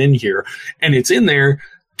this one in here? And it's in there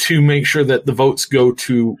to make sure that the votes go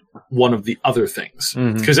to one of the other things.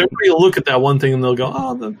 Because everybody will look at that one thing and they'll go,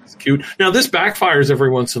 oh, that's cute. Now, this backfires every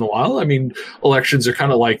once in a while. I mean, elections are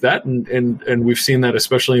kind of like that. And we've seen that,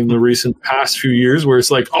 especially in the recent past few years, where it's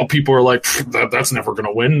like, oh, people are like, that's never going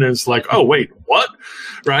to win. And it's like, oh, wait, what?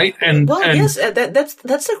 Right? Yes,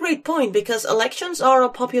 that's a great point, because elections are a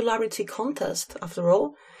popularity contest, after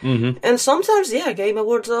all. And sometimes, Game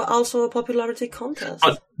Awards are also a popularity contest.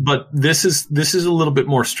 But this is a little bit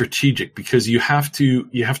more strategic, because you have to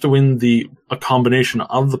win a combination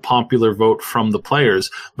of the popular vote from the players,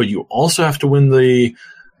 but you also have to win the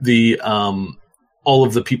all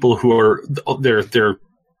of the people who are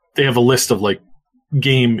they have a list of like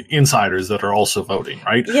game insiders that are also voting,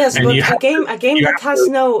 right? Yes, and but a game that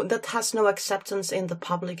has no acceptance in the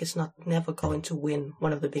public is never going to win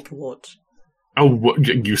one of the big awards. Oh,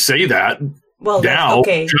 you say that. Well, now,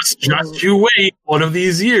 okay. Just you wait. One of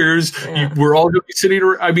these years, we're all going to be sitting.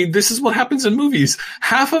 I mean, this is what happens in movies.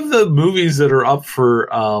 Half of the movies that are up for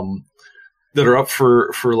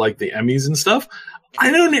like the Emmys and stuff,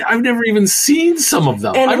 I've never even seen some of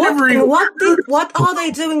them. And what are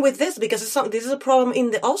they doing with this? Because this is a problem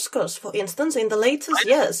in the Oscars, for instance. In the latest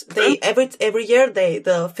years, every year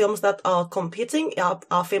the films that are competing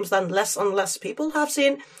are films that less and less people have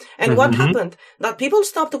seen. And what happened? That people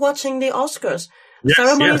stopped watching the Oscars.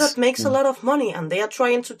 Ceremony that makes a lot of money, and they are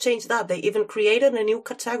trying to change that. They even created a new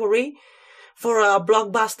category for a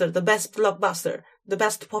blockbuster, the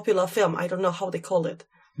best popular film. I don't know how they call it.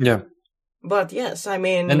 Yeah. But yes, I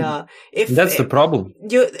mean, that's the problem.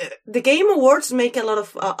 The Game Awards make a lot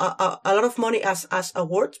of money as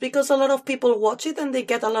awards, because a lot of people watch it and they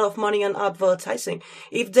get a lot of money on advertising.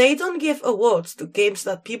 If they don't give awards to games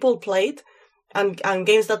that people played and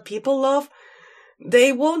games that people love,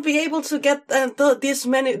 they won't be able to get this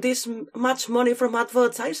much money from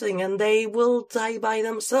advertising, and they will die by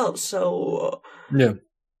themselves. So yeah.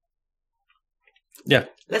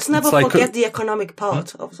 Let's never forget the economic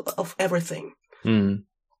part of everything.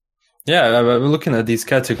 Yeah, I'm looking at these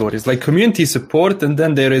categories, like community support, and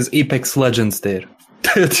then there is Apex Legends there.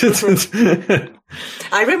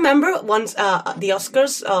 I remember once the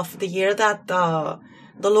Oscars of the year that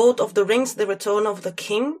The Lord of the Rings, The Return of the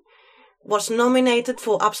King was nominated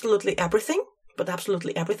for absolutely everything,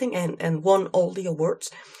 and won all the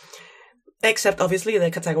awards. Except, obviously, the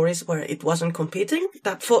categories where it wasn't competing.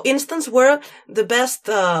 That, for instance, were the best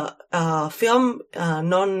film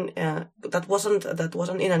that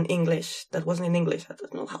wasn't in English. That wasn't in English. I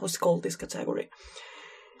don't know how it's called, this category.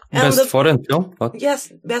 And foreign film? What?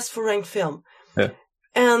 Yes, best foreign film. Yeah.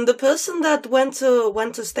 And the person that went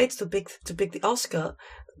to States to pick the Oscar,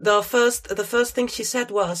 the first thing she said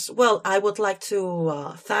was, "Well, I would like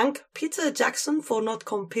to thank Peter Jackson for not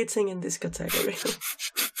competing in this category."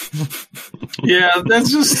 Yeah,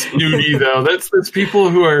 that's just snooty though. That's people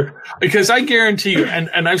who are, because I guarantee you,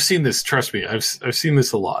 and I've seen this. Trust me, I've seen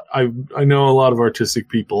this a lot. I know a lot of artistic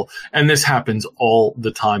people, and this happens all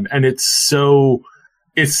the time. And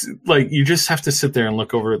it's like you just have to sit there and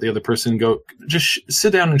look over at the other person and go, just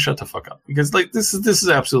sit down and shut the fuck up. Because like this is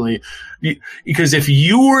absolutely, because if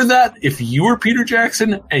you were Peter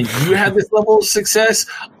Jackson and you had this level of success,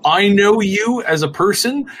 I know you as a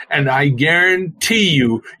person, and I guarantee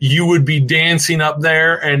you would be dancing up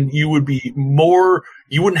there, and you would be more,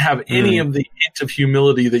 you wouldn't have any of the hint of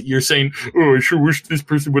humility that you're saying, oh, I sure wish this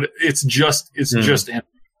person would. It's just empty.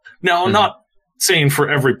 Now, I'm not saying for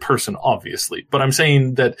every person, obviously, but I'm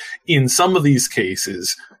saying that in some of these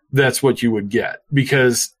cases, that's what you would get,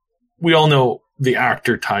 because we all know the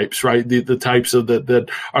actor types, right? The types of that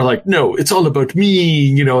are like, no, it's all about me,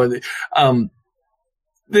 you know.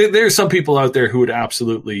 There's some people out there who would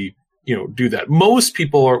absolutely, do that. Most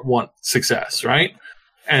people want success, right?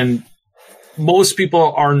 And most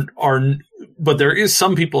people aren't, but there is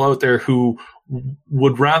some people out there who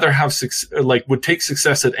would rather have would take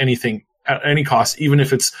success at any cost, even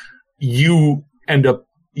if it's you end up,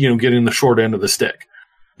 getting the short end of the stick.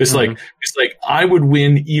 It's like I would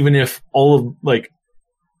win even if all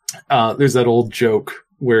of there's that old joke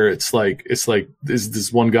where it's like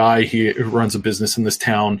this one guy who runs a business in this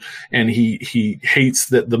town, and he hates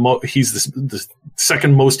that he's the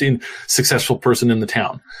second most successful person in the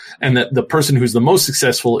town, and that the person who's the most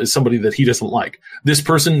successful is somebody that he doesn't like. This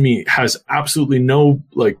person has absolutely no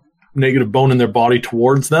like negative bone in their body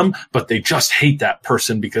towards them, but they just hate that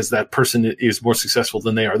person because that person is more successful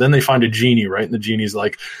than they are. Then they find a genie, right? And the genie's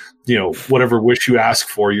like, whatever wish you ask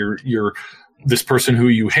for, this person who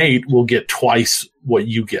you hate will get twice what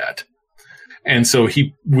you get. And so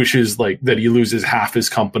he wishes like that he loses half his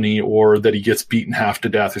company, or that he gets beaten half to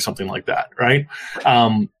death, or something like that, right?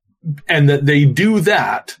 And that they do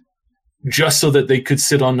that just so that they could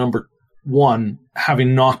sit on number one,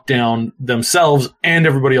 having knocked down themselves and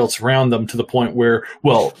everybody else around them to the point where,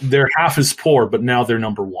 well, they're half as poor, but now they're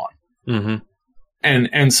number one. Mm-hmm.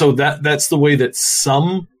 And so that's the way that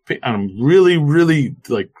some, I'm really, really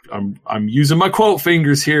like, I'm using my quote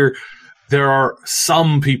fingers here. There are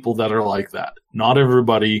some people that are like that. Not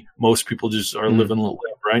everybody. Most people just are living a little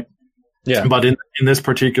bit, right? Yeah. But in this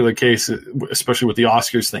particular case, especially with the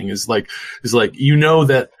Oscars thing, is like,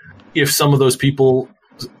 that if some of those people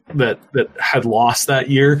that had lost that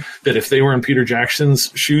year, that if they were in Peter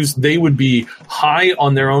Jackson's shoes, they would be high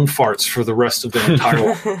on their own farts for the rest of their entire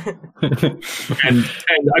life. and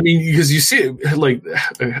I mean, because you see it, like,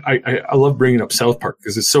 I love bringing up South Park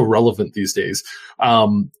because it's so relevant these days.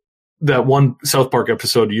 That one South Park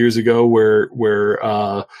episode years ago where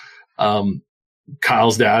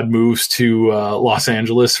Kyle's dad moves to Los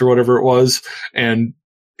Angeles or whatever it was, and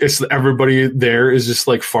it's everybody there is just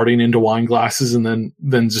like farting into wine glasses and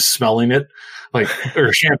then just smelling it, like,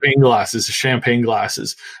 or champagne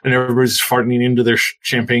glasses, and everybody's just farting into their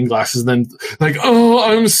champagne glasses. And then like, oh,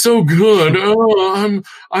 I'm so good. Oh,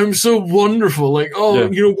 I'm so wonderful. Like, oh,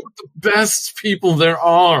 yeah. What the best people there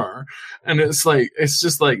are. And it's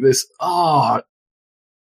just like this. Oh,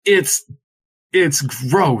 it's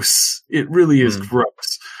gross. It really is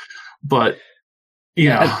gross. But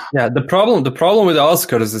yeah. The problem with the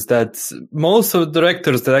Oscars is that most of the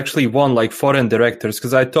directors that actually won, like foreign directors,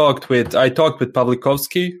 because I talked with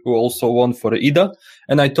Pawlikowski, who also won for Ida,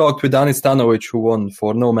 and I talked with Anis Stanovic, who won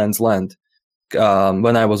for No Man's Land,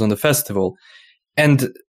 when I was on the festival. And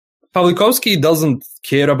Pawlikowski doesn't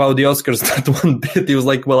care about the Oscars that one bit. He was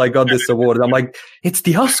like, well, I got this award. I'm like, it's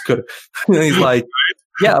the Oscar. And he's like,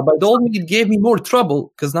 yeah, but only it gave me more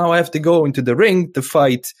trouble because now I have to go into the ring to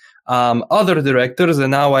fight other directors,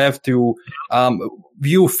 and now I have to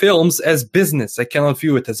view films as business. I cannot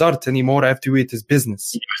view it as art anymore. I have to view it as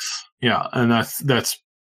business. Yes. Yeah, and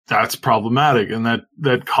that's problematic, and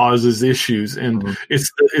that causes issues, and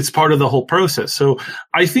it's part of the whole process. So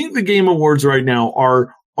I think the Game Awards right now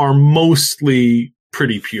are mostly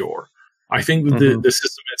pretty pure. I think the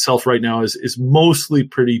system itself right now is mostly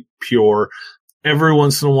pretty pure. Every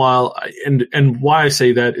once in a while, and why I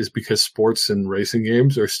say that is because sports and racing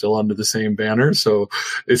games are still under the same banner. So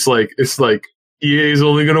it's like EA is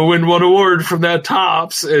only going to win one award from that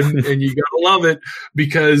tops, and you gotta love it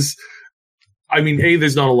because, I mean, A,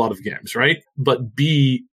 there's not a lot of games, right? But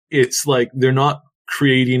B, it's like they're not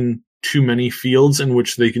creating too many fields in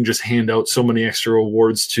which they can just hand out so many extra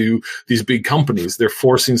awards to these big companies. They're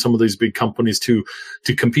forcing some of these big companies to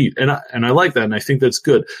compete. And I like that. And I think that's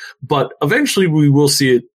good. But eventually we will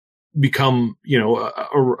see it become,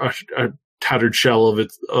 a tattered shell of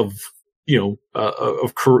it,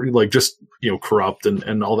 corrupt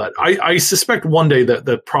and all that. I suspect one day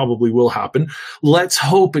that probably will happen. Let's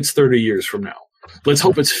hope it's 30 years from now. Let's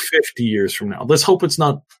hope it's 50 years from now. Let's hope it's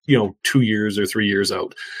not, 2 years or 3 years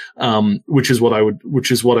out. Which is what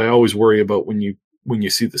I always worry about when you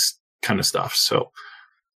see this kind of stuff. So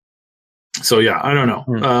yeah, I don't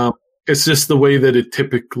know. It's just the way that it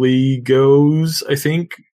typically goes. I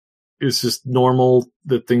think it's just normal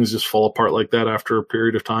that things just fall apart like that after a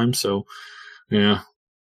period of time. So yeah.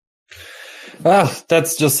 Well,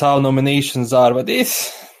 that's just how nominations are, but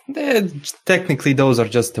technically those are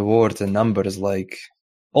just awards and numbers. Like,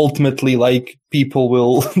 ultimately, like, people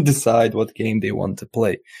will decide what game they want to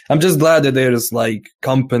play. I'm just glad that there's like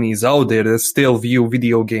companies out there that still view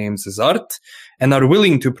video games as art and are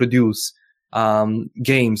willing to produce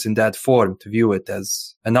games in that form, to view it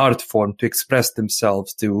as an art form, to express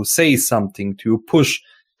themselves, to say something, to push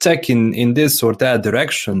tech in this or that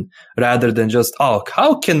direction, rather than just,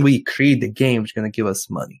 how can we create a game which is going to give us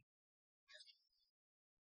money?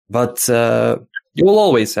 But you'll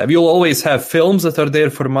always have films that are there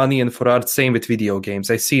for money and for art. Same with video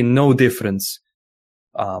games. I see no difference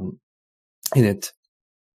in it.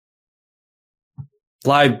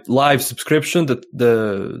 Live subscription,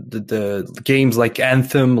 the games like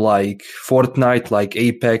Anthem, like Fortnite, like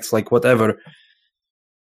Apex, like whatever,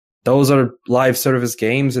 those are live service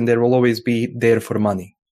games, and they will always be there for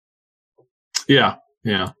money. Yeah,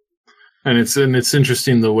 and it's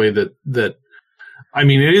interesting the way that I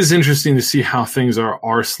mean, it is interesting to see how things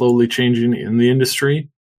are slowly changing in the industry,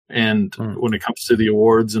 and when it comes to the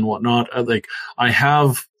awards and whatnot, I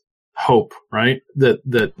have hope, right?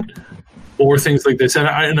 That or things like this, and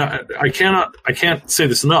I can't say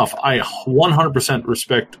this enough. I 100%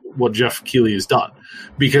 respect what Jeff Keighley has done,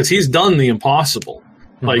 because he's done the impossible.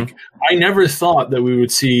 Like, I never thought that we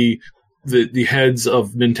would see the heads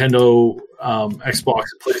of Nintendo, Xbox,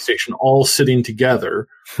 and PlayStation all sitting together,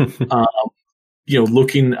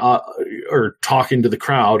 looking or talking to the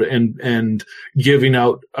crowd and giving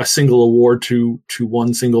out a single award to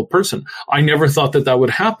one single person. I never thought that would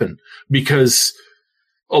happen, because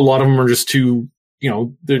a lot of them are just too,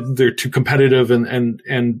 they're too competitive, and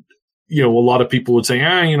a lot of people would say,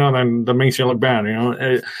 that makes you look bad,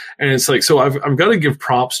 and it's like, so I've got to give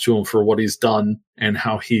props to him for what he's done and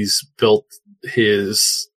how he's built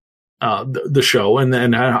his, the show, and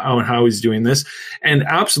then how he's doing this. And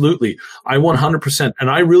absolutely, I 100%, and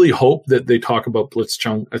I really hope that they talk about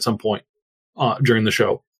Blitzchung at some point, during the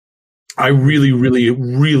show. I really, really,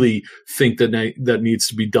 really think that that needs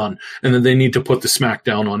to be done, and that they need to put the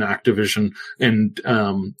smackdown on Activision and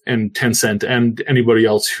Tencent and anybody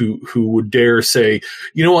else who would dare say,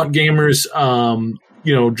 you know what, gamers,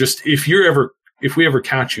 just if we ever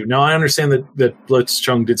catch you. Now, I understand that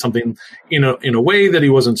Blitzchung did something in a way that he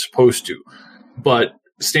wasn't supposed to, but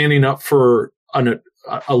standing up for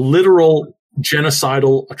a literal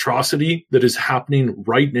genocidal atrocity that is happening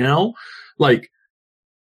right now, like,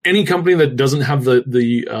 any company that doesn't have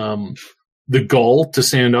the gall to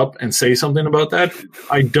stand up and say something about that,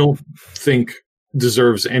 I don't think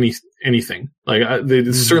deserves anything. Like,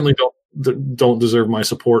 they certainly don't deserve my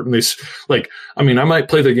support. And I might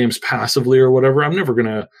play their games passively or whatever. I'm never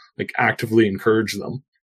gonna actively encourage them.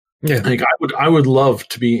 Yeah, I would love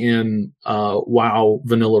to be in WoW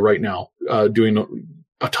vanilla right now, doing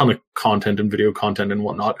a ton of content and video content and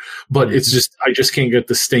whatnot. But it's just, I just can't get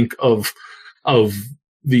the stink of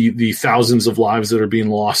the thousands of lives that are being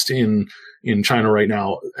lost in China right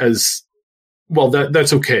now as well.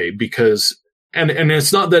 That's okay, because, and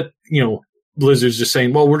it's not that, Blizzard's just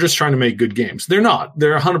saying, well, we're just trying to make good games. They're not.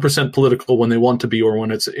 They're 100% political when they want to be, or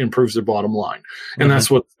when it improves their bottom line. And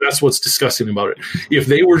that's what's disgusting about it. If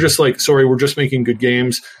they were just like, sorry, we're just making good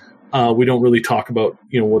games, we don't really talk about,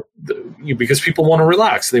 because people want to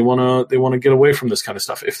relax. They want to get away from this kind of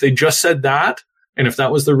stuff. If they just said that, and if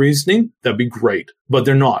that was the reasoning, that'd be great. But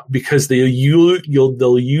they're not, because they'll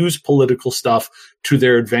use political stuff to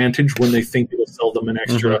their advantage when they think it'll sell them an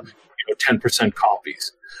extra 10%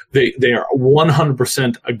 copies. They are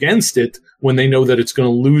 100% against it when they know that it's going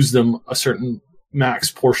to lose them a certain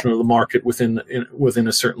max portion of the market within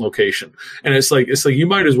a certain location. And it's like you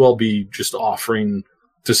might as well be just offering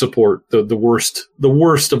to support the worst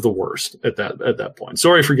of the worst at that point.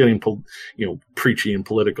 Sorry for getting preachy and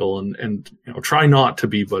political, and try not to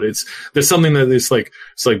be, but there's something that it's like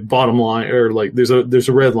bottom line, or like there's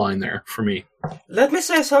a red line there for me. Let me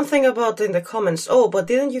say something about in the comments. Oh, but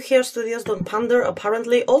didn't you hear studios don't pander?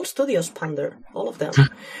 Apparently, all studios pander. All of them.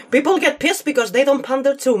 People get pissed because they don't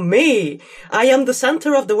pander to me. I am the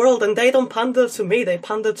center of the world, and they don't pander to me. They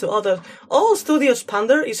pander to others. All studios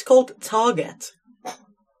pander is called target.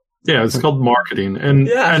 Yeah, it's called marketing, and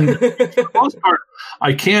for the most part,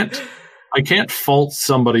 I can't fault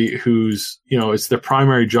somebody who's it's their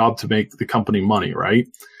primary job to make the company money, right?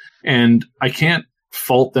 And I can't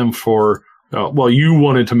fault them for well, you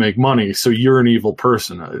wanted to make money, so you're an evil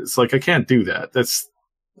person. It's like, I can't do that. That's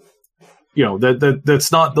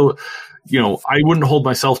that's not the I wouldn't hold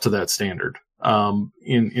myself to that standard.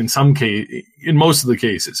 In some case, in most of the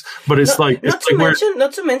cases, but it's not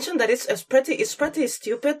to mention that it's pretty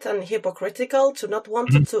stupid and hypocritical to not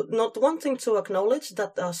wanting to acknowledge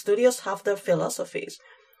that studios have their philosophies.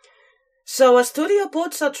 So a studio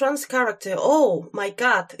puts a trans character. Oh my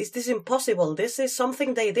God, is this impossible? This is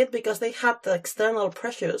something they did because they had the external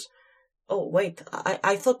pressures. Oh wait,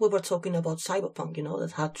 I thought we were talking about Cyberpunk,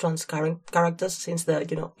 that had trans characters since the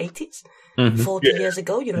 80s, 40 years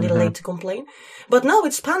ago. You're a little late to complain, but no,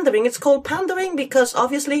 it's pandering. It's called pandering because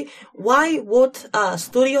obviously, why would a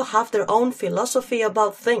studio have their own philosophy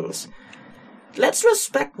about things? Let's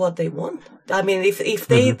respect what they want. I mean, if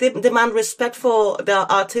they demand respect for the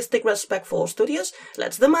artistic respect for studios,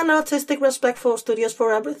 let's demand artistic respect for studios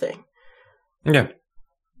for everything. Yeah.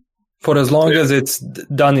 For as long as it's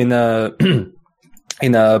done in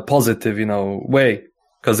a positive, way.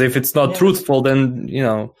 Because if it's not truthful, then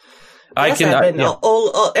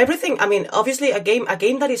everything. I mean, obviously, a game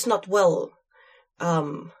that is not well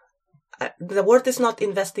the word is not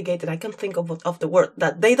investigated. I can't think of the word,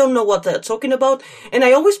 that they don't know what they're talking about. And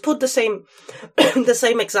I always put the same, the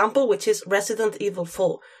same example, which is Resident Evil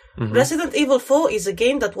 4. Mm-hmm. Resident Evil 4 is a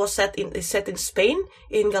game that was set in Spain,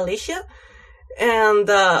 in Galicia. And,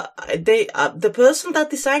 the person that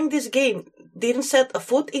designed this game didn't set a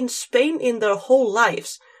foot in Spain in their whole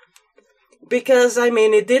lives. Because, I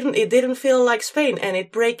mean, it didn't feel like Spain, and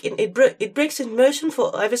it breaks immersion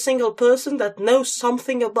for every single person that knows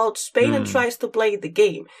something about Spain and tries to play the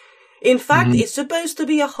game. In fact, it's supposed to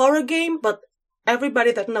be a horror game, but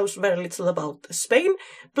everybody that knows very little about Spain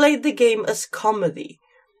played the game as comedy.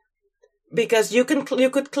 Because you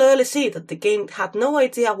could clearly see that the game had no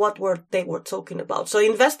idea what they were talking about. So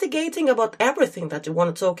investigating about everything that you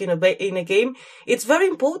want to talk in a game, it's very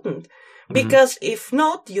important. Because if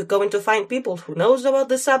not, you're going to find people who knows about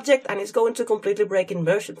the subject, and it's going to completely break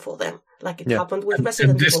immersion for them, like it happened with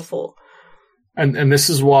Resident Evil 4. And this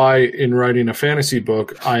is why, in writing a fantasy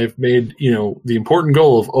book, I've made, the important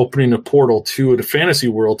goal of opening a portal to the fantasy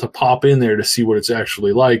world to pop in there to see what it's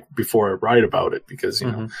actually like before I write about it. Because, you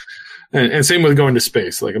know, and same with going to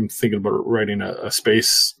space. Like, I'm thinking about writing a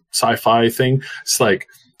space sci-fi thing. It's like,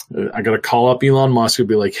 I got to call up Elon Musk and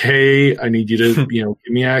be like, hey, I need you to, give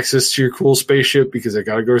me access to your cool spaceship because I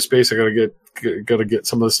got to go to space. I got to get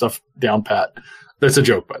some of the stuff down pat. That's a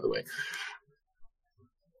joke, by the way.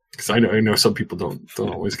 Because I know some people don't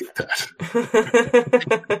always get that.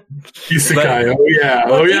 He's the guy.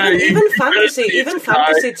 Oh yeah. Even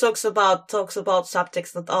fantasy talks about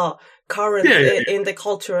subjects that are current in the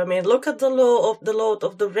culture. I mean, look at the Lord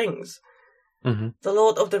of the Rings. Mm-hmm. The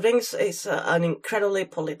Lord of the Rings is an incredibly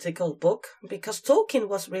political book because Tolkien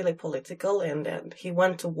was really political, and he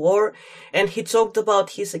went to war, and he talked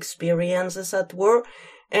about his experiences at war,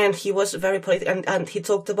 and he was very political, and he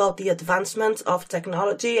talked about the advancement of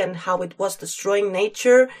technology and how it was destroying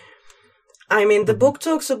nature. I mean, the book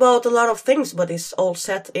talks about a lot of things, but it's all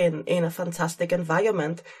set in a fantastic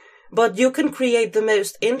environment. But you can create the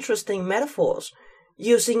most interesting metaphors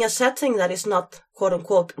using a setting that is not quote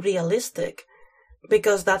unquote realistic.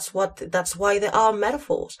 Because that's why they are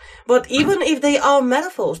metaphors. But even if they are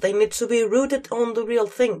metaphors, they need to be rooted on the real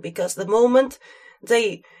thing. Because the moment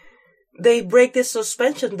they break this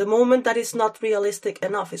suspension, the moment that is not realistic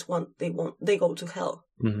enough is when they go to hell.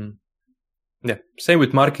 Mm-hmm. Yeah, same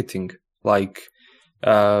with marketing. Like,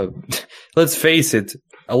 let's face it,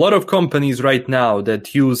 a lot of companies right now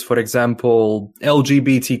that use, for example,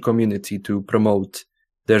 LGBT community to promote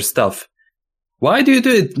their stuff. Why do you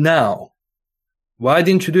do it now? Why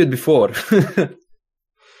didn't you do it before?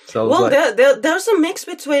 Well, there's a mix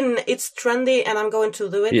between it's trendy and I'm going to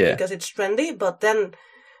do it because it's trendy, but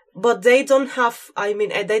they don't have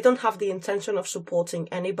the intention of supporting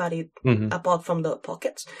anybody apart from their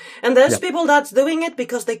pockets. And there's people that's doing it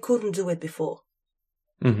because they couldn't do it before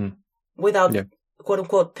without quote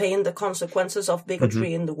unquote paying the consequences of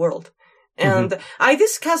bigotry in the world. And I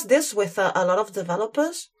discussed this with a lot of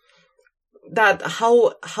developers, that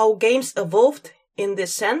how games evolved in the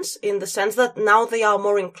sense that now they are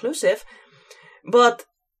more inclusive. But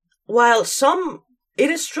while it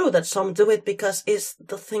is true that some do it because it's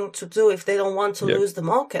the thing to do if they don't want to lose the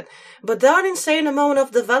market. But there are an insane amount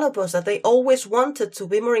of developers that they always wanted to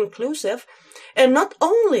be more inclusive, and not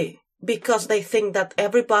only because they think that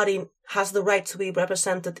everybody has the right to be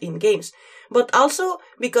represented in games, but also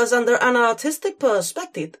because under an artistic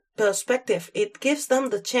perspective, it gives them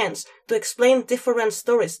the chance to explain different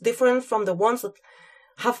stories, different from the ones that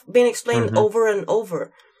have been explained over and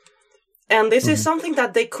over. And this is something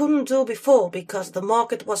that they couldn't do before because the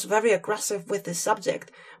market was very aggressive with this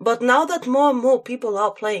subject. But now that more and more people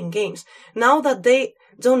are playing games, now that they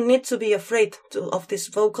don't need to be afraid of this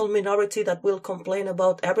vocal minority that will complain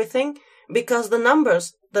about everything, because the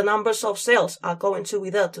numbers of sales are going to be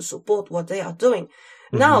there to support what they are doing.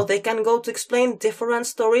 Now they can go to explain different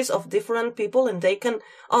stories of different people, and they can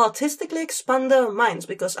artistically expand their minds,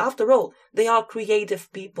 because after all, they are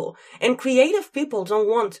creative people. And creative people don't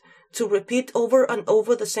want to repeat over and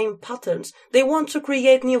over the same patterns. They want to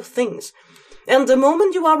create new things. And the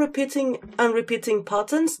moment you are repeating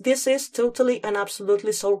patterns, this is totally and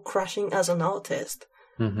absolutely soul-crushing as an artist.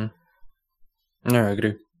 Yeah, I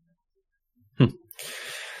agree.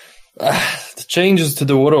 The changes to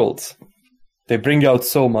the world. They bring out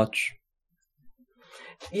so much.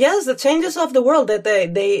 Yes, the changes of the world, that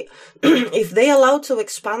they if they allow to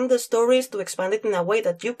expand the stories, to expand it in a way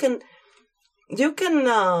that you can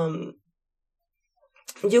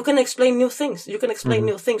explain new things. You can explain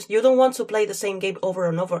new things. You don't want to play the same game over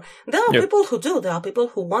and over. There are people who do. There are people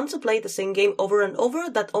who want to play the same game over and over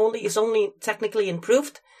that is only technically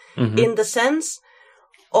improved in the sense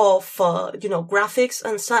of graphics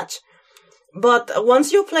and such. But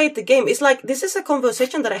once you played the game, it's like, this is a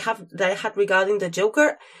conversation that I had regarding the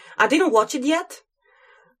Joker. I didn't watch it yet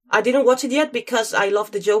because I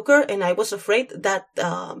love the Joker, and I was afraid that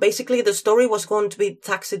basically the story was going to be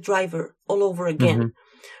Taxi Driver all over again. Mm-hmm.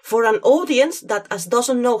 For an audience that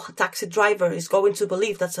doesn't know Taxi Driver is going to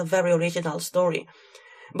believe that's a very original story.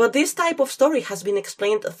 But this type of story has been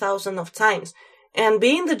explained 1,000 of times. And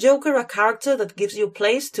being the Joker a character that gives you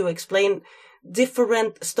place to explain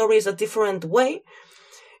different stories a different way,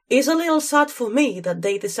 is a little sad for me that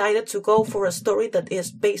they decided to go for a story that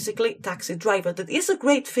is basically Taxi Driver. That is a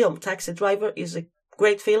great film. Taxi Driver is a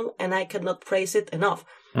great film, and I cannot praise it enough.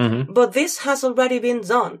 Mm-hmm. But this has already been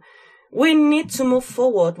done. We need to move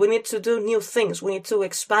forward. We need to do new things. We need to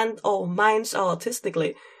expand our minds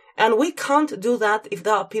artistically. And we can't do that if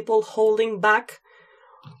there are people holding back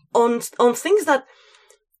on things that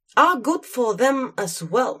are good for them as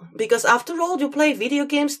well. Because after all, you play video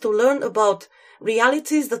games to learn about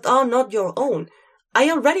realities that are not your own. I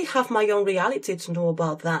already have my own reality to know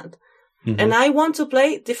about that. Mm-hmm. And I want to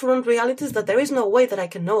play different realities that there is no way that I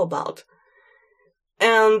can know about.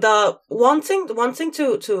 And wanting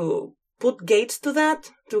to put gates to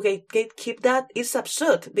that, to gatekeep that, is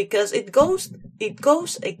absurd, because it goes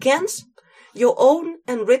against your own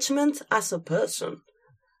enrichment as a person.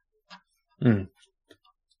 Mm.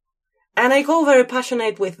 And I go very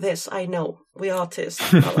passionate with this. I know we artists.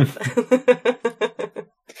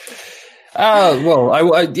 Well,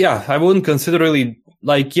 I wouldn't consider really,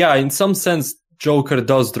 like, in some sense, Joker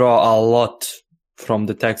does draw a lot from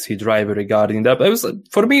the Taxi Driver regarding that.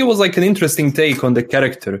 For me, it was like an interesting take on the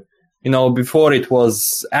character. Before it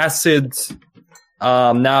was acid,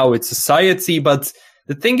 now it's society. But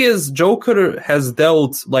the thing is, Joker has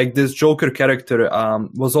dealt, like, this Joker character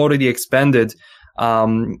was already expanded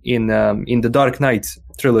in the Dark Knight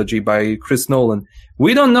trilogy by Chris Nolan.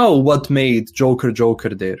 We don't know what made Joker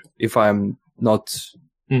there, if I'm not,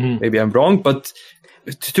 maybe I'm wrong, but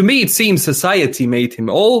to me it seems society made him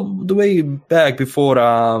all the way back before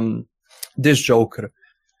this Joker.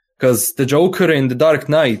 Because the Joker in the Dark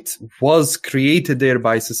Knight was created there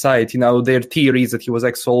by society. Now, there are theories that he was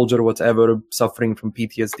ex-soldier, whatever, suffering from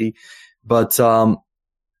PTSD. But Joker...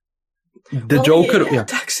 Yeah,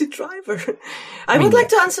 Taxi Driver. I would like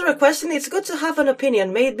to answer a question. It's good to have an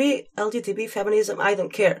opinion. Maybe LGBT feminism, I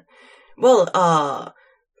don't care. Well,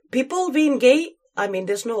 people being gay,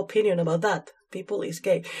 there's no opinion about that. People is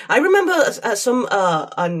gay. I remember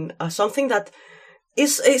something that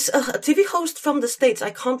is a TV host from the States.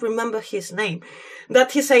 I can't remember his name.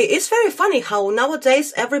 That he say, it's very funny how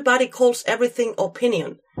nowadays everybody calls everything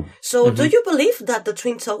opinion. So do you believe that the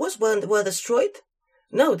Twin Towers were destroyed?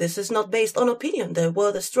 No, this is not based on opinion. They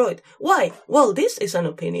were destroyed. Why? Well, this is an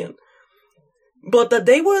opinion. But that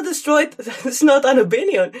they were destroyed, that's not an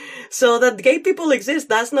opinion. So that gay people exist,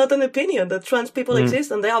 that's not an opinion. That trans people exist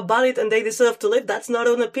and they are valid and they deserve to live, that's not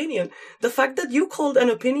an opinion. The fact that you called an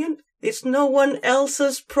opinion, it's no one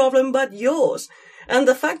else's problem but yours. And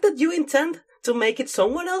the fact that you intend to make it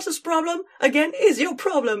someone else's problem, again, is your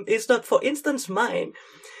problem. It's not, for instance, mine.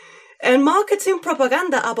 And marketing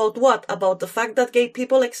propaganda about what? About the fact that gay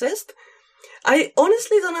people exist? I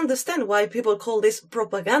honestly don't understand why people call this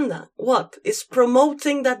propaganda. What? Is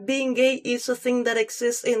promoting that being gay is a thing that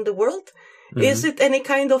exists in the world? Mm-hmm. Is it any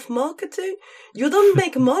kind of marketing? You don't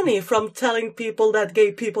make money from telling people that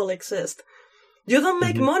gay people exist. You don't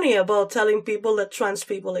make money about telling people that trans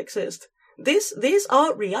people exist. These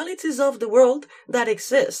are realities of the world that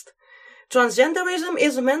exist. Transgenderism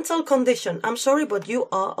is a mental condition. I'm sorry, but you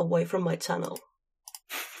are away from my channel.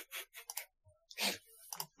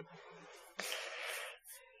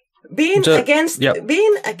 Being against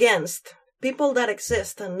people that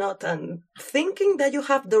exist and thinking that you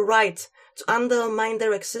have the right to undermine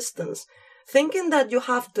their existence, thinking that you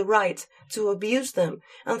have the right to abuse them,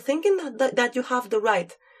 and thinking that you have the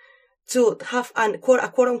right to have a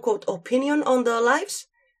quote-unquote opinion on their lives,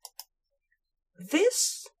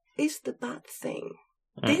 this is the bad thing.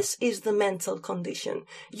 This is the mental condition.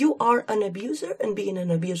 You are an abuser, and being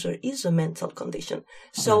an abuser is a mental condition.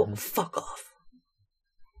 So fuck off.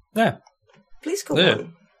 Yeah. Please go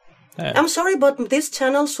on. Yeah. I'm sorry, but this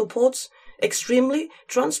channel supports extremely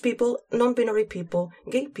trans people, non-binary people,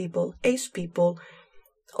 gay people, ace people,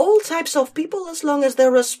 all types of people, as long as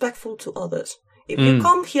they're respectful to others. If you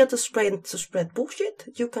come here to spread bullshit,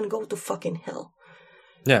 you can go to fucking hell.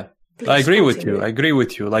 Yeah. Please I agree with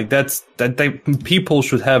you. Like that people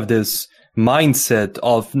should have this mindset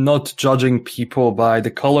of not judging people by the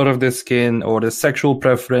color of their skin or the sexual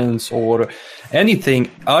preference or anything.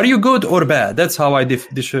 Are you good or bad? That's how I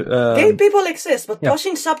gay people exist, but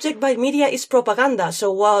pushing subject by media is propaganda.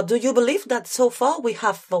 So do you believe that so far we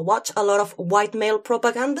have watched a lot of white male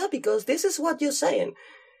propaganda? Because this is what you're saying.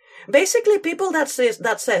 Basically, people that says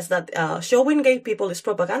that showing gay people is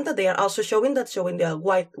propaganda, they are also showing that showing the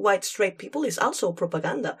white straight people is also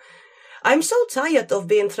propaganda. I'm so tired of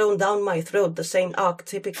being thrown down my throat the same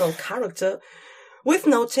archetypical character with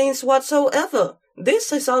no change whatsoever.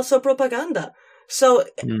 This is also propaganda. So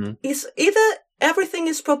it's either everything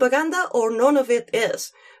is propaganda or none of it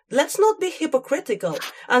is. Let's not be hypocritical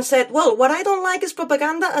and say, well, what I don't like is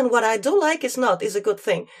propaganda and what I do like is a good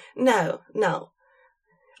thing. No.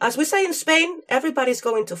 As we say in Spain, everybody's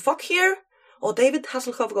going to fuck here or David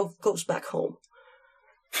Hasselhoff goes back home.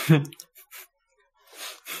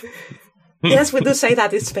 Yes, we do say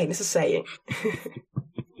that in Spain. It's a saying.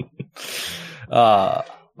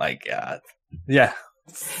 My God. Yeah.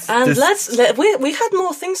 And we had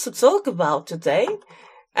more things to talk about today.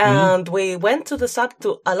 And we went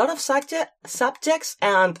to a lot of subjects.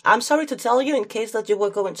 And I'm sorry to tell you, in case that you were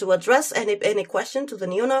going to address any question to the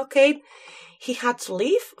Neon Arcade, he had to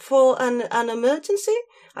leave for an emergency.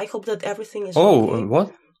 I hope that everything is okay.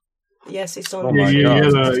 What? Yes, it's on. He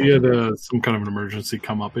had some kind of an emergency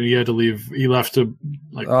come up, and he had to leave. He left to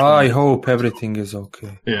I hope everything is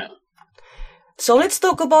okay. Yeah. So let's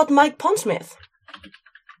talk about Mike Pondsmith.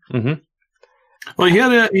 Mm-hmm. Well, he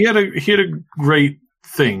had a great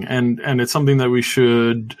thing, and it's something that we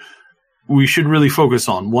should really focus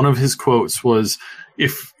on. One of his quotes was,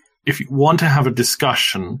 "If you want to have a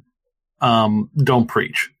discussion, don't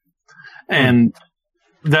preach," and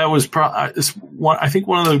that was I think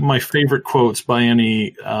one of my favorite quotes by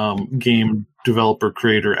any game developer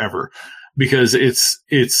creator ever, because it's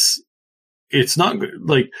not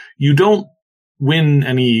like you don't win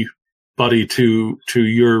anybody to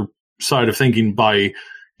your side of thinking by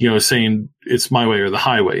saying it's my way or the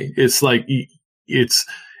highway. It's like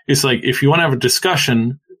if you want to have a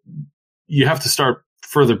discussion, you have to start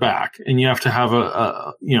further back, and you have to have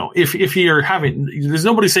if you're having, there's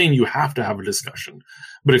nobody saying you have to have a discussion,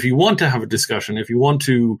 but if you want to have a discussion, if you want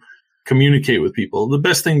to communicate with people, the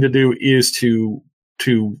best thing to do is to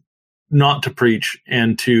not to preach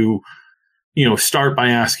and to start by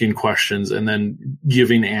asking questions and then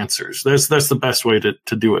giving answers. That's the best way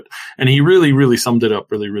to do it. And he really, really summed it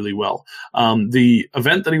up really, really well. The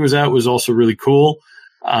event that he was at was also really cool.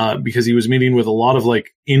 Because he was meeting with a lot of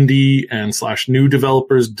indie and / new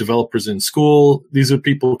developers in school. These are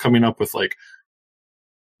people coming up with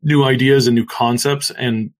new ideas and new concepts.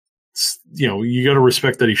 And, you got to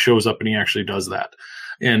respect that he shows up and he actually does that.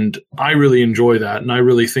 And I really enjoy that. And I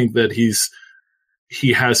really think that he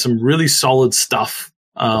has some really solid stuff,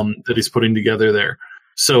 that he's putting together there.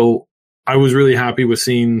 So I was really happy with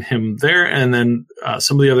seeing him there. And then,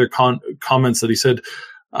 some of the other comments that he said,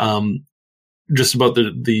 just about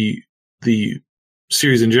the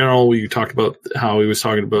series in general, we talked about how he was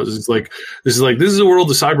talking about this is a world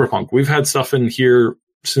of Cyberpunk. We've had stuff in here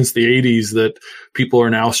since the 80s that people are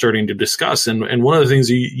now starting to discuss. And one of the things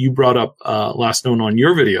you brought up last known on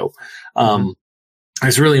your video,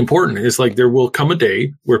 is really important. It's there will come a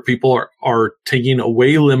day where people are taking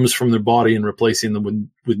away limbs from their body and replacing them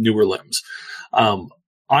with newer limbs.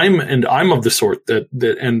 I'm of the sort that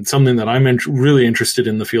and something that I'm really interested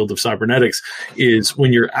in the field of cybernetics is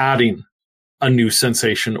when you're adding a new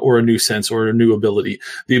sensation or a new sense or a new ability,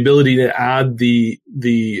 the ability to add the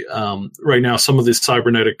right now, some of this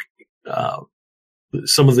cybernetic,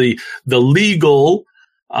 some of the legal,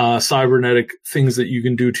 cybernetic things that you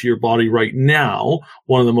can do to your body right now.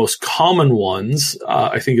 One of the most common ones,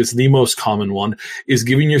 I think it's the most common one, is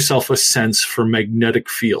giving yourself a sense for magnetic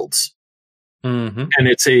fields. Mm-hmm. And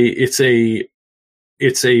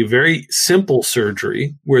it's a very simple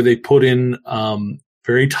surgery where they put in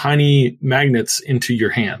very tiny magnets into your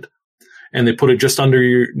hand, and they put it just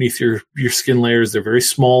underneath your skin layers. They're very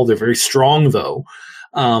small. They're very strong, though.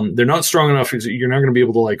 They're not strong enough. You're not going to be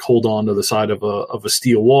able to hold on to the side of a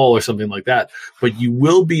steel wall or something like that. But you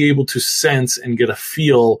will be able to sense and get a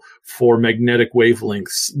feel for magnetic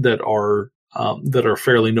wavelengths that are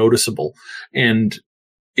fairly noticeable. And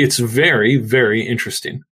it's very, very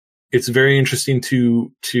interesting. It's very interesting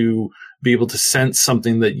to be able to sense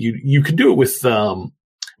something that you could do it with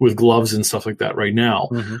gloves and stuff like that right now.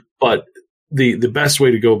 Mm-hmm. But the best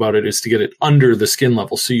way to go about it is to get it under the skin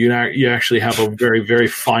level. So you actually have a very, very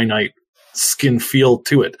finite skin feel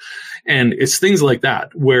to it. And it's things like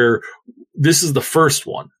that where this is the first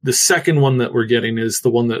one. The second one that we're getting is the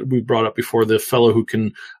one that we brought up before, the fellow who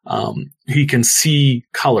can, he can see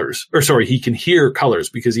colors, he can hear colors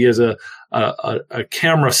because he has a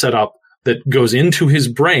camera set up that goes into his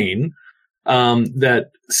brain, that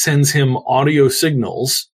sends him audio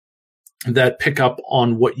signals that pick up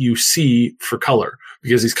on what you see for color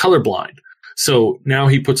because he's colorblind. So now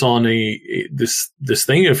he puts on this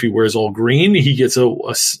thing. If he wears all green, he gets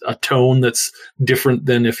a tone that's different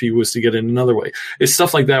than if he was to get it another way. It's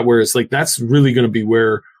stuff like that where it's like, that's really going to be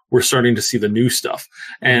where we're starting to see the new stuff.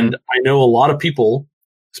 And I know a lot of people,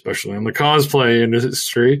 especially in the cosplay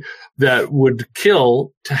industry, that would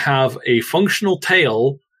kill to have a functional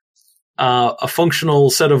tail, a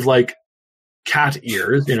functional set of like cat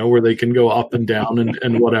ears, where they can go up and down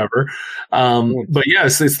and whatever. But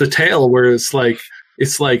yes, it's the tail where it's like,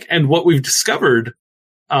 and what we've discovered,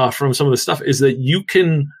 from some of the stuff is that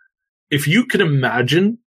if you can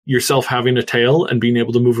imagine yourself having a tail and being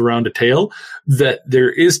able to move around a tail, that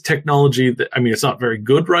there is technology that, it's not very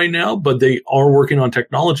good right now, but they are working on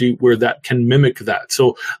technology where that can mimic that.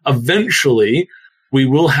 So eventually we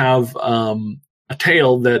will have, a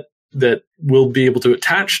tail that will be able to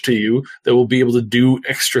attach to you, that will be able to do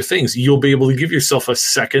extra things. You'll be able to give yourself a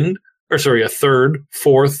third,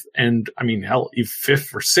 fourth, and even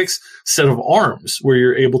fifth or sixth set of arms where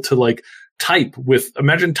you're able to like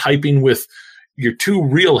imagine typing with your two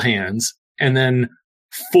real hands and then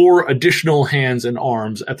 4 additional hands and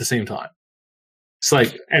arms at the same time. It's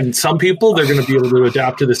like, and some people, they're going to be able to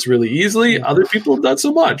adapt to this really easily. Other people, not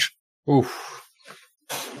so much. Oof.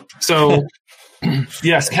 So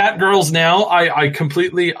yes, cat girls now. I am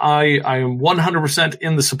 100%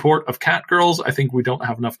 in the support of cat girls. I think we don't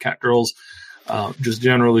have enough cat girls, just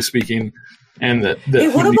generally speaking. And hey,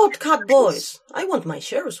 what about cat boys? I want my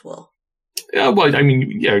share as well. Yeah, well,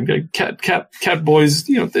 cat boys,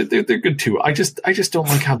 they're good too. I just don't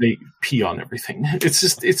like how they pee on everything. It's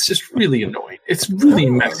just really annoying. It's really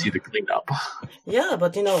messy to clean up. Yeah,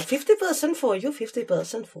 but 50% for you,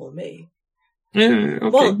 50% for me. Yeah, okay,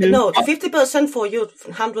 well, no, 50% for you,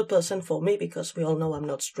 100% for me, because we all know I'm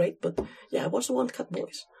not straight. But yeah, I also want cat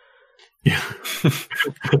boys. Yeah,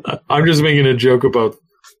 I'm just making a joke about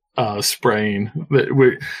spraying. That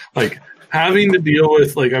we like having to deal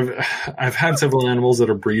with. Like I've had several animals that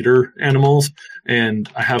are breeder animals, and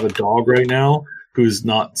I have a dog right now who's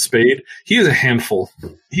not spayed. He is a handful.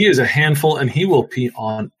 And he will pee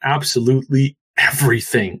on absolutely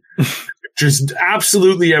everything. Just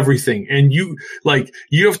absolutely everything. And you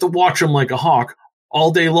have to watch him like a hawk all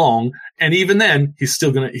day long. And even then,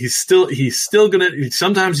 sometimes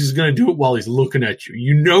he's gonna do it while he's looking at you.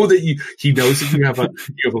 He knows that you have a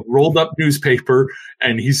rolled up newspaper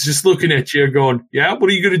and he's just looking at you going, yeah, what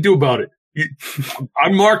are you gonna do about it?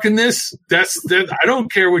 I'm marking this. I don't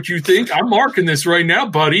care what you think. I'm marking this right now,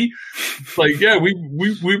 buddy. Like, yeah,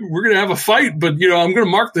 we're gonna have a fight, but I'm gonna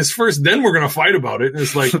mark this first, then we're gonna fight about it. And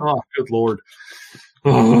it's like, oh, good Lord.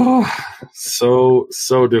 Oh, so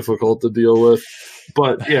difficult to deal with.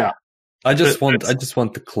 But yeah. I just want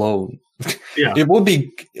the clone. Yeah. It would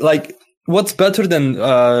be like, what's better than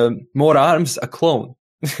more arms? A clone.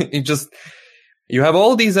 You have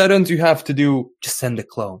all these errands you have to do, just send a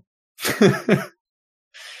clone.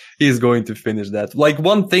 He's going to finish that. Like,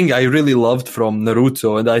 one thing I really loved from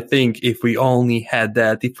Naruto, and I think if we only had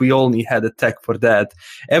a tech for that,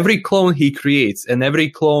 every clone he creates and every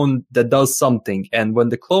clone that does something, and when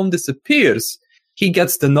the clone disappears, he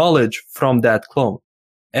gets the knowledge from that clone.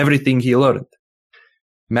 Everything he learned.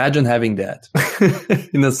 Imagine having that.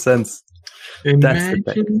 In a sense. Imagine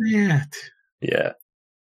that. Yeah.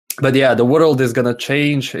 But yeah, the world is gonna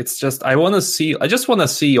change. It's just I just want to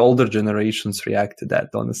see older generations react to that.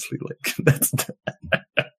 Honestly, like that's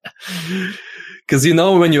because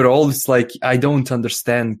when you're old, it's like I don't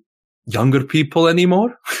understand younger people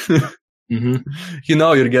anymore. Mm-hmm.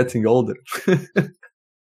 You're getting older,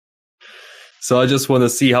 so I just want to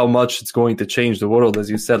see how much it's going to change the world, as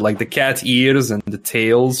you said, like the cat ears and the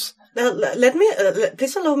tails. Let me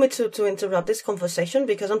please allow me to interrupt this conversation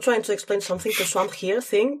because I'm trying to explain something to Swamp here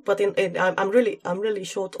thing, but I'm really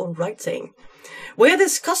short on writing. We're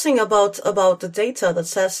discussing about the data that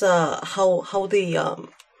says how the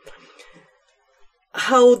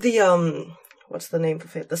what's the name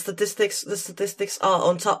of it? The statistics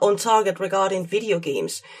are on target regarding video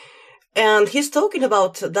games. And he's talking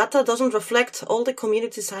about data doesn't reflect all the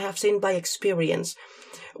communities I have seen by experience.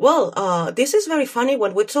 Well, this is very funny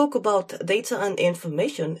when we talk about data and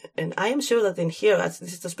information, and I am sure that in here, as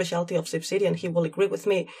this is the specialty of Obsidian, he will agree with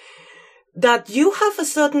me, that you have a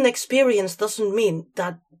certain experience doesn't mean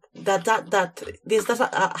that this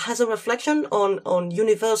has a reflection on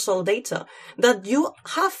universal data, that you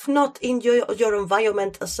have not in your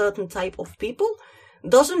environment a certain type of people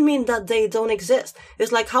doesn't mean that they don't exist.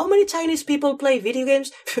 It's like, how many Chinese people play video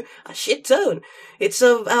games? A shit ton. It's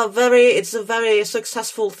a very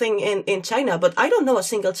successful thing in China, but I don't know a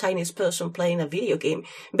single Chinese person playing a video game.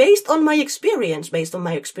 Based on my experience,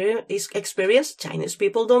 Chinese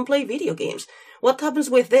people don't play video games. What happens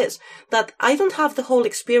with this? That I don't have the whole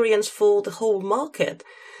experience for the whole market.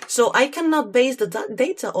 So I cannot base the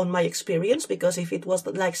data on my experience, because if it was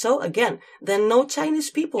like so, again, then no Chinese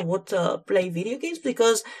people would play video games,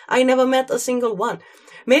 because I never met a single one.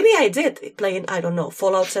 Maybe I did play in, I don't know,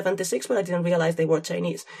 Fallout 76, but I didn't realize they were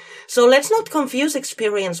Chinese. So let's not confuse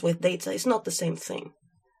experience with data. It's not the same thing.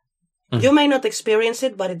 Mm-hmm. You may not experience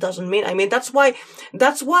it, but it doesn't mean, I mean, that's why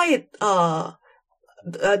there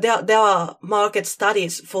are market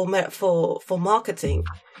studies for marketing.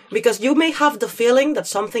 Because you may have the feeling that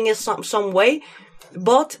something is some way,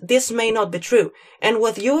 but this may not be true. And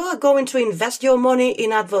when you are going to invest your money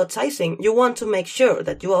in advertising, you want to make sure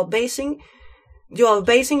that you are basing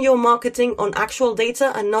your marketing on actual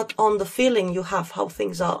data and not on the feeling you have how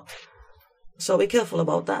things are. So be careful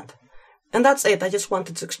about that. And that's it. I just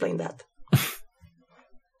wanted to explain that.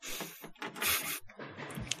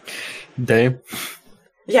 Dave?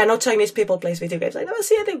 Yeah, no Chinese people plays video games. I never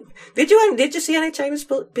see any. Did you see any Chinese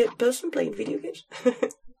person playing video games?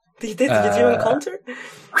 did you encounter?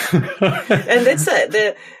 And it's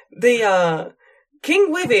the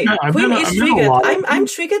King Wavy. Queen is triggered. I'm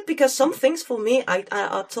triggered because some things for me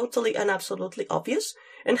are totally and absolutely obvious,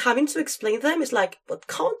 and having to explain them is like, but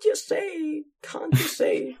can't you say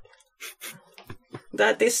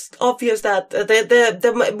that it's obvious that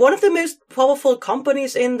the one of the most powerful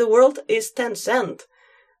companies in the world is Tencent.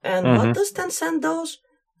 And what does Tencent do?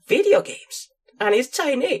 Video games. And it's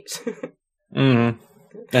Chinese. And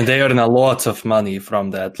they earn a lot of money from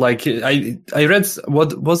that. Like, I read,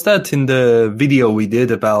 what was that in the video we did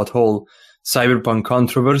about whole Cyberpunk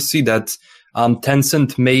controversy, that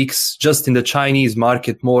Tencent makes just in the Chinese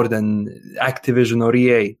market more than Activision or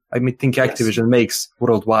EA. I think Activision makes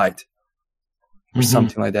worldwide. Or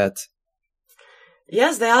something like that.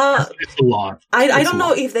 Yes, they are. It's a lot. I don't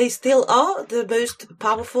know if they still are the most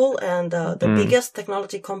powerful and the biggest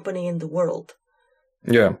technology company in the world.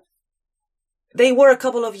 Yeah. They were a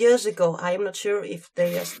couple of years ago. I am not sure if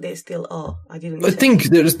they still are. I think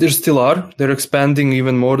there still are. They're expanding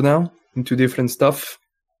even more now into different stuff.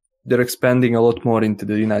 They're expanding a lot more into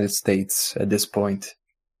the United States at this point.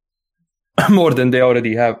 More than they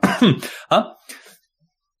already have. Huh?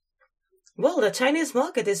 Well, the Chinese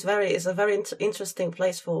market is a very interesting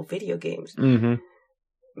place for video games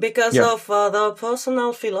because of their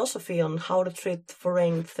personal philosophy on how to treat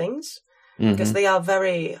foreign things. Because they are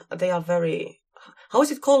very. How is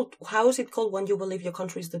it called? How is it called when you believe your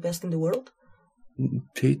country is the best in the world?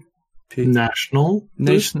 National.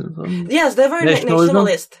 Yes, they're very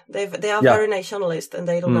nationalist. They are very nationalist, and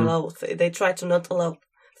they don't allow. They try to not allow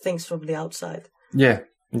things from the outside. Yeah.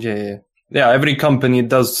 Every company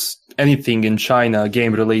does anything in China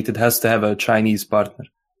game related has to have a Chinese partner.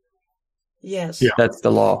 Yes. Yeah. That's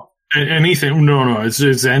the law. Anything? No.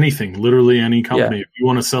 It's anything. Literally any company. Yeah. If you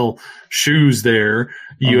want to sell shoes there,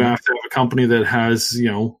 you have to have a company that has,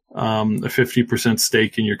 a 50%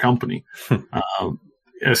 stake in your company.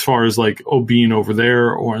 As far as like being over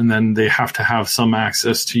there, and then they have to have some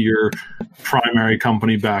access to your primary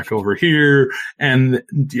company back over here, and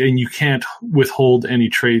you can't withhold any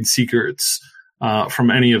trade secrets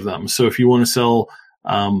from any of them. So if you want to sell,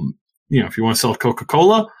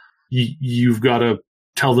 Coca-Cola, you've got to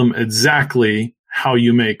tell them exactly how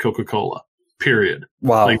you make Coca-Cola. Period.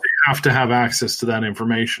 Wow. Like they have to have access to that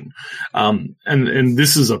information, and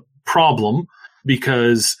this is a problem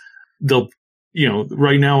because they'll.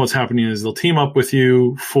 Right now what's happening is they'll team up with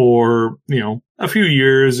you for, a few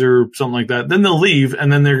years or something like that. Then they'll leave, and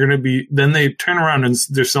then then they turn around and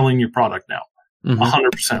they're selling your product now.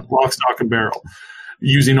 100%, lock, stock, and barrel,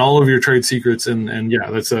 using all of your trade secrets. And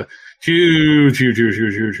that's a huge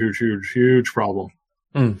problem.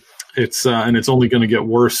 It's, and it's only going to get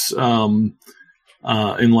worse,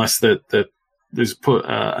 unless that there's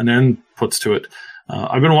an end puts to it.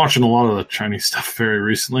 I've been watching a lot of the Chinese stuff very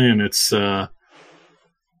recently, and it's,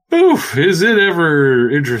 is it ever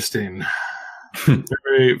interesting?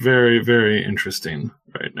 Very, very, very interesting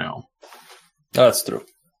right now. That's true.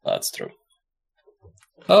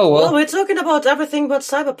 Oh, well. We're talking about everything but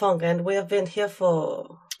Cyberpunk, and we have been here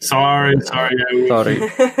for... Sorry.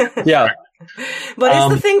 Yeah. But it's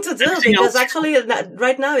the thing to do, because else? actually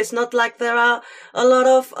right now it's not like there are a lot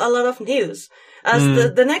of news. As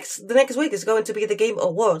the next week is going to be the Game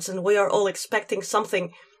Awards, and we are all expecting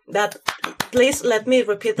something that, please let me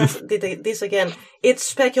repeat this again. It's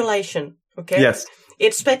speculation, okay? Yes.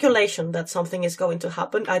 It's speculation that something is going to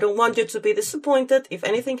happen. I don't want you to be disappointed if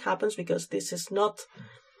anything happens, because this is not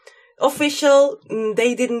official.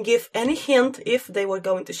 They didn't give any hint if they were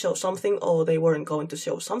going to show something or they weren't going to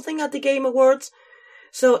show something at the Game Awards.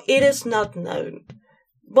 So it is not known.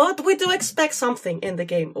 But we do expect something in the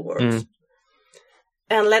Game Awards.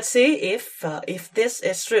 And let's see if this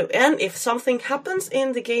is true. And if something happens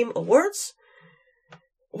in the Game Awards,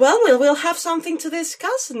 well, we'll have something to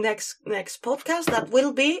discuss next podcast. That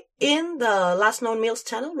will be in the Last Known Meals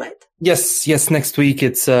channel, right? Yes. Next week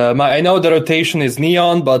it's I know the rotation is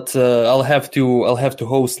Neon, but I'll have to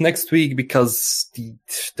host next week, because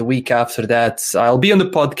the week after that I'll be on the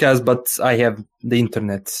podcast, but I have the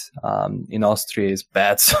internet in Austria is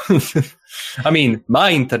bad. So I mean,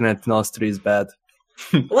 my internet in Austria is bad.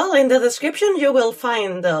 Well, in the description you will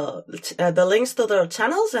find the links to their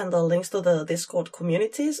channels and the links to the Discord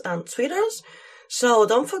communities and Twitters. So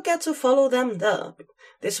don't forget to follow them there.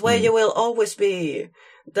 This way you will always be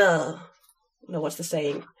the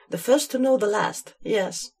first to know the last.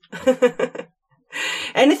 Yes.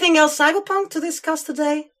 Anything else Cyberpunk to discuss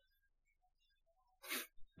today?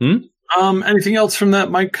 Anything else from that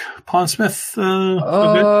Mike Pondsmith?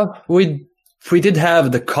 We did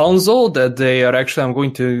have the console that they are actually, I'm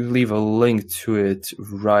going to leave a link to it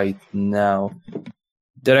right now.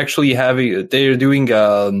 They're doing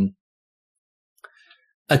a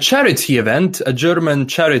charity event, a German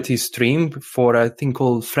charity stream for, I think,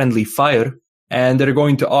 called Friendly Fire. And they're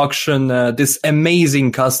going to auction this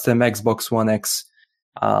amazing custom Xbox One X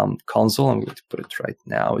console. I'm going to put it right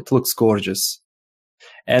now. It looks gorgeous.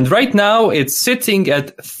 And right now it's sitting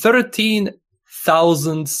at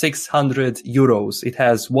 13,600 euros. It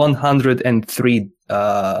has 103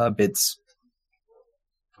 bits.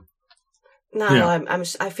 Now Yeah.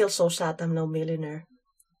 I feel so sad I'm no millionaire.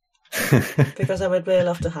 Because I would really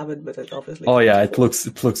love to have it, but it obviously. Oh yeah, it looks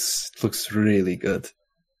really good.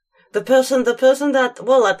 The person that,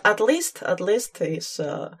 well, at least is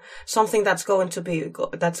something that's going to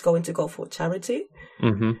go for charity.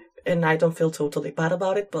 Mm-hmm. And I don't feel totally bad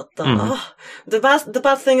about it, but the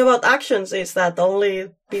bad thing about actions is that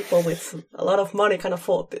only people with a lot of money can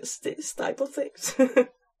afford this type of things.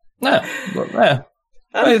 Yeah.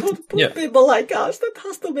 And poor people like us that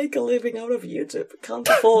has to make a living out of YouTube can't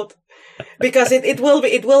afford, because it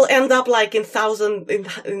will end up like in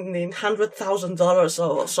 $100,000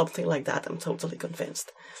 or something like that. I'm totally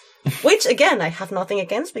convinced. Which again, I have nothing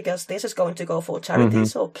against, because this is going to go for charity. Mm-hmm.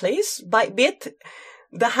 So please bid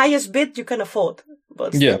the highest bid you can afford.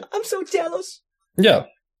 But still, I'm so jealous. Yeah.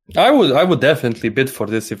 I would definitely bid for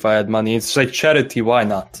this if I had money. It's like charity, why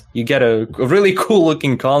not? You get a really cool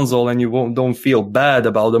looking console and you don't feel bad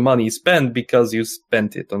about the money spent because you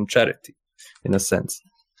spent it on charity, in a sense.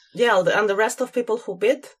 Yeah, and the rest of people who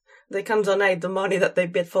bid, they can donate the money that they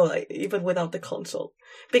bid for, even without the console.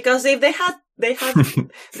 Because if they had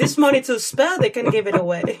this money to spare, they can give it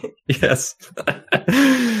away. Yes.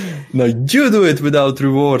 No, you do it without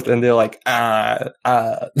reward, and they're like,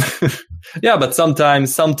 Yeah, but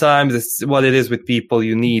sometimes it's what it is with people.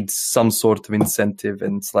 You need some sort of incentive,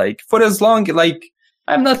 and it's like, for as long, like,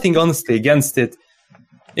 I have nothing honestly against it.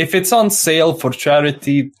 If it's on sale for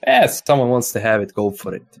charity, someone wants to have it, go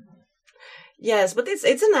for it. Yes, but it's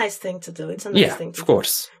a nice thing to do. It's a nice thing to do. Of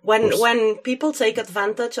course. When people take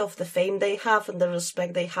advantage of the fame they have and the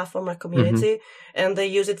respect they have from our community, and they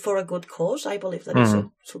use it for a good cause, I believe that is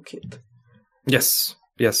so cute. Yes,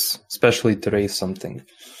 especially to raise something.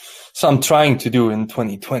 So I'm trying to do in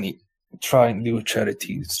 2020, try and do a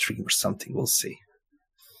charity stream or something. We'll see.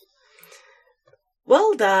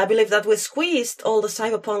 Well, I believe that we squeezed all the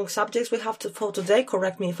Cyberpunk subjects we have for today.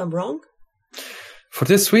 Correct me if I'm wrong. For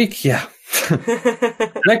this week, yeah.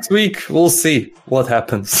 Next week, we'll see what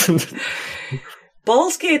happens.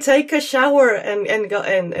 Polsky, take a shower and go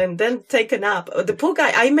and then take a nap. The poor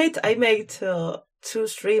guy, I made 2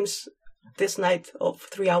 streams this night of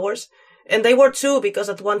 3 hours, and they were 2 because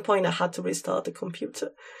at one point I had to restart the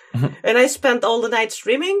computer. And I spent all the night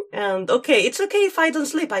streaming, and it's okay if I don't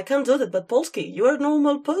sleep. I can't do that, but Polsky, you're a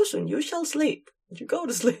normal person. You shall sleep. You go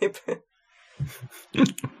to sleep.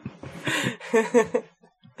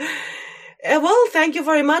 Well, thank you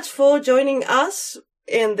very much for joining us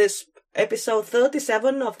in this episode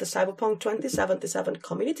 37 of the Cyberpunk 2077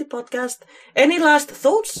 Community Podcast. Any last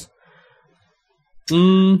thoughts?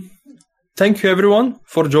 Thank you, everyone,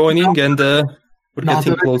 for joining, and We're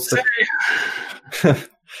getting closer.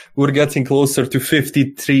 We're getting closer to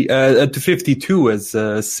 53, to 52, as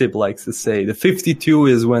Sib likes to say. The 52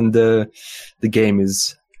 is when the game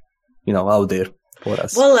is, out there for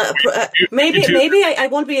us. Well, maybe I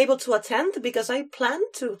won't be able to attend because I plan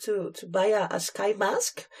to buy a Sky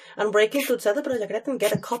mask and break into CD Projekt and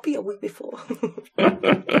get a copy a week before.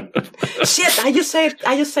 Shit! I just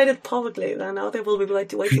said it publicly. And now they will be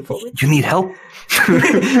waiting for me. You need help?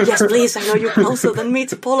 Yes, please. I know you're closer than me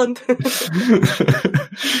to Poland.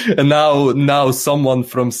 And now someone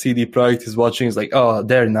from CD Projekt is watching. Is like, oh,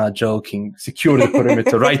 they're not joking. Secure the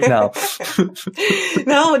perimeter right now.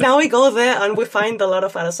 Now we go there and we find a lot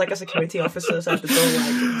of Arasaka security officers at the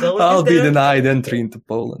door. Like, I'll be denied entry into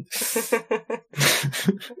Poland.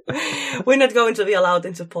 We're not going to be allowed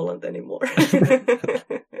into Poland anymore.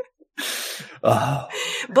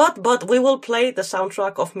 But we will play the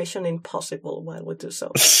soundtrack of Mission Impossible while we do so.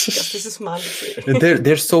 Because this is mandatory.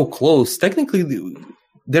 They're so close. Technically,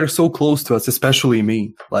 they're so close to us, especially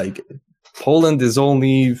me. Like, Poland is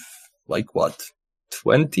only,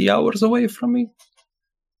 20 hours away from me?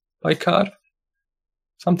 By car?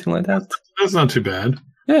 Something like that. That's not too bad.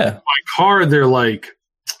 Yeah. By car, they're I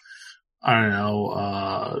don't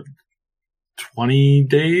know, 20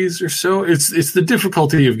 days or so. It's the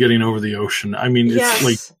difficulty of getting over the ocean. I mean, yes.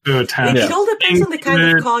 It's attached. It all depends on the kind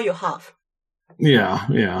of car you have. Yeah.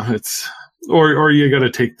 It's or you got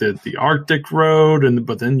to take the Arctic road,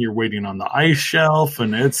 but then you're waiting on the ice shelf,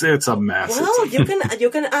 and it's a mess. Well, you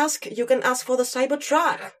can ask for the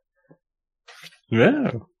Cybertruck.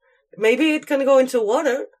 Yeah. Maybe it can go into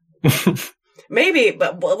water. Maybe,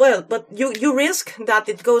 but you risk that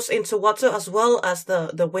it goes into water as well as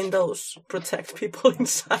the windows protect people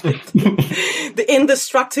inside. The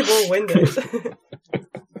indestructible windows.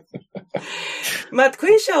 Matt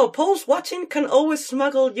Quinshaw, Paul's watching can always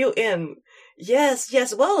smuggle you in. Yes.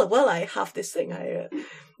 Well, I have this thing.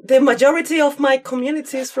 The majority of my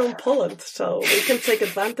community is from Poland, so we can take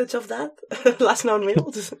advantage of that. Last known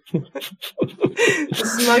meal.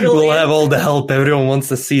 We'll have all the help. Everyone wants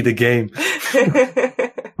to see the game.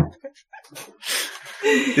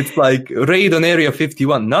 It's like raid on Area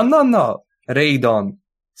 51. No. Raid on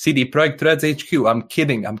CD Projekt Red's HQ. I'm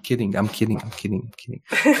kidding.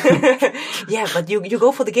 Yeah, but you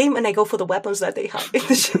go for the game and I go for the weapons that they have.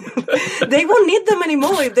 They won't need them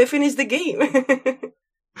anymore if they finish the game.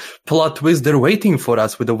 Plot twist, they're waiting for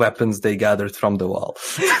us with the weapons they gathered from the wall.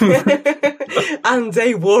 And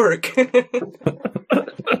they work.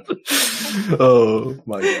 Oh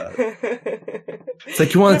my god. It's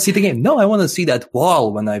like, you want to see the game? No, I want to see that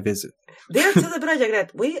wall when I visit. Dear to the Project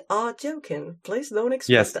Red, we are joking. Please don't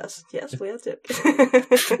expect us. Yes, we are joking.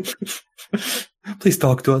 Please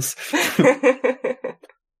talk to us.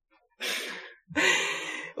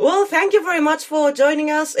 Well, thank you very much for joining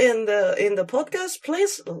us in the podcast.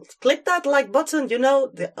 Please click that like button.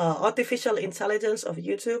 The artificial intelligence of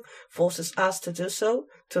YouTube forces us to do so,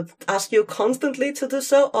 to ask you constantly to do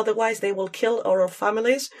so. Otherwise, they will kill our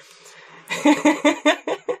families.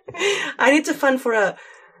 I need to find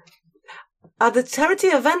at the charity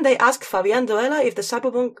event, they asked Fabian Doela if the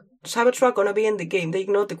Cybertruck gonna be in the game. They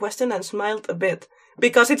ignored the question and smiled a bit.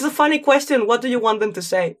 Because it's a funny question. What do you want them to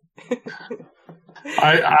say?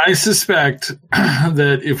 I suspect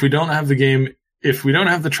that if we don't have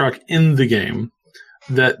the truck in the game,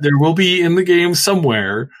 that there will be in the game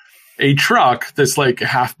somewhere a truck that's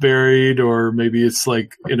half buried, or maybe it's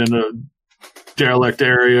in a derelict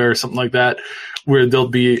area or something like that, where there'll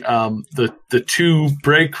be the two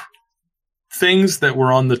brake things that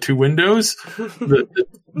were on the two windows,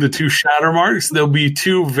 the two shatter marks. There'll be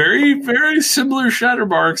two very, very similar shatter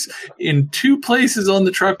marks in two places on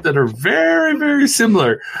the truck that are very, very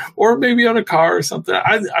similar, or maybe on a car or something.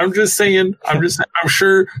 I'm just saying. I'm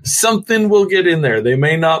sure something will get in there. They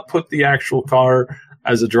may not put the actual car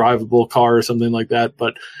as a drivable car or something like that,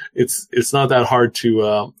 but it's not that hard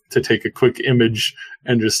to take a quick image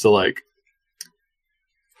and just to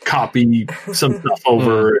copy some stuff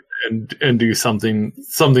over and do something,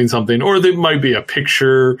 or there might be a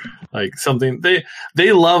picture, something.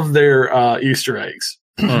 They love their Easter eggs,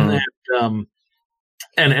 and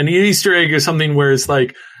an Easter egg is something where it's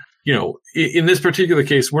in this particular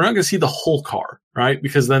case, we're not going to see the whole car, right?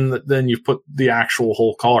 Because then you put the actual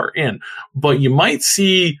whole car in, but you might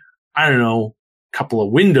see, I don't know, a couple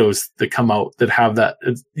of windows that come out that have that,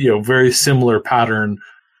 very similar pattern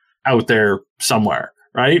out there somewhere,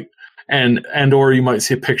 right? And or you might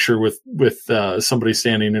see a picture with somebody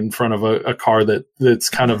standing in front of a car that's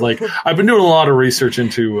kind of I've been doing a lot of research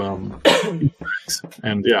into things.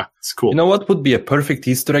 And yeah, it's cool. You know what would be a perfect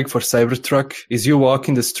Easter egg for Cybertruck is you walk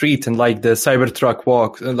in the street and like the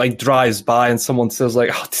Cybertruck drives by and someone says like,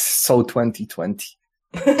 "Oh, this is so 2020."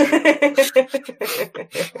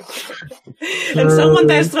 And someone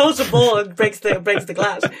there throws a ball and breaks the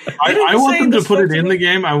glass. I want them to put it in the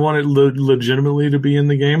game. I want it legitimately to be in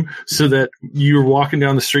the game, so that you're walking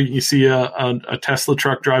down the street and you see a Tesla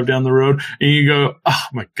truck drive down the road, and you go, "Oh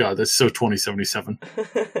my god, that's so 2077."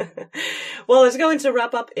 Well, it's going to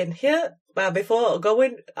wrap up in here. Before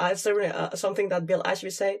going, something that Bill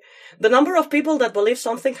actually say. The number of people that believe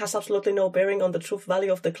something has absolutely no bearing on the truth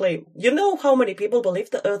value of the claim. You know how many people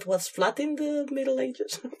believed the Earth was flat in the Middle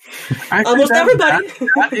Ages? Almost everybody.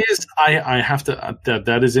 That is, I have to.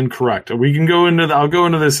 That is incorrect. We can go into. I'll go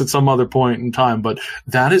into this at some other point in time, but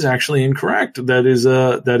that is actually incorrect. That is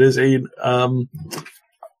a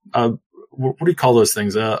what do you call those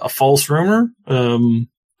things? A false rumor.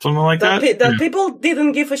 Something like that. People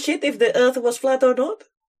didn't give a shit if the Earth was flat or not.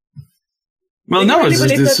 Well, no,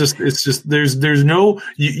 it's just there's no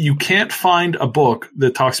you can't find a book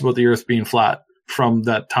that talks about the Earth being flat from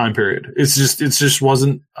that time period. It just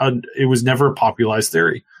wasn't. It was never a popularized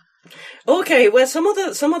theory. Okay, well, some of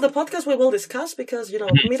the podcasts we will discuss because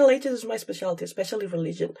Middle Ages is my specialty, especially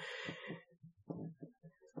religion.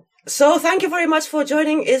 So thank you very much for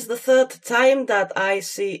joining. It's the third time that I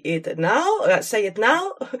say it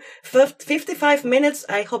now. 55 minutes.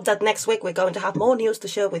 I hope that next week we're going to have more news to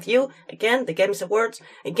share with you. Again, the Games Awards.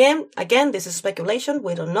 Again, this is speculation.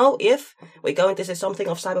 We don't know if we're going to see something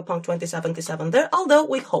of Cyberpunk 2077 there, although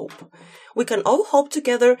we hope. We can all hope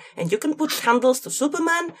together, and you can put candles to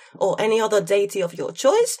Superman or any other deity of your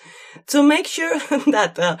choice to make sure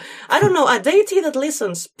that, a deity that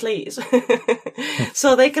listens, please.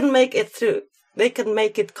 So they can make it through. They can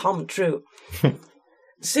make it come true.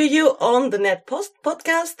 See you on the Net Post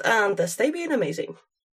podcast, and stay being amazing.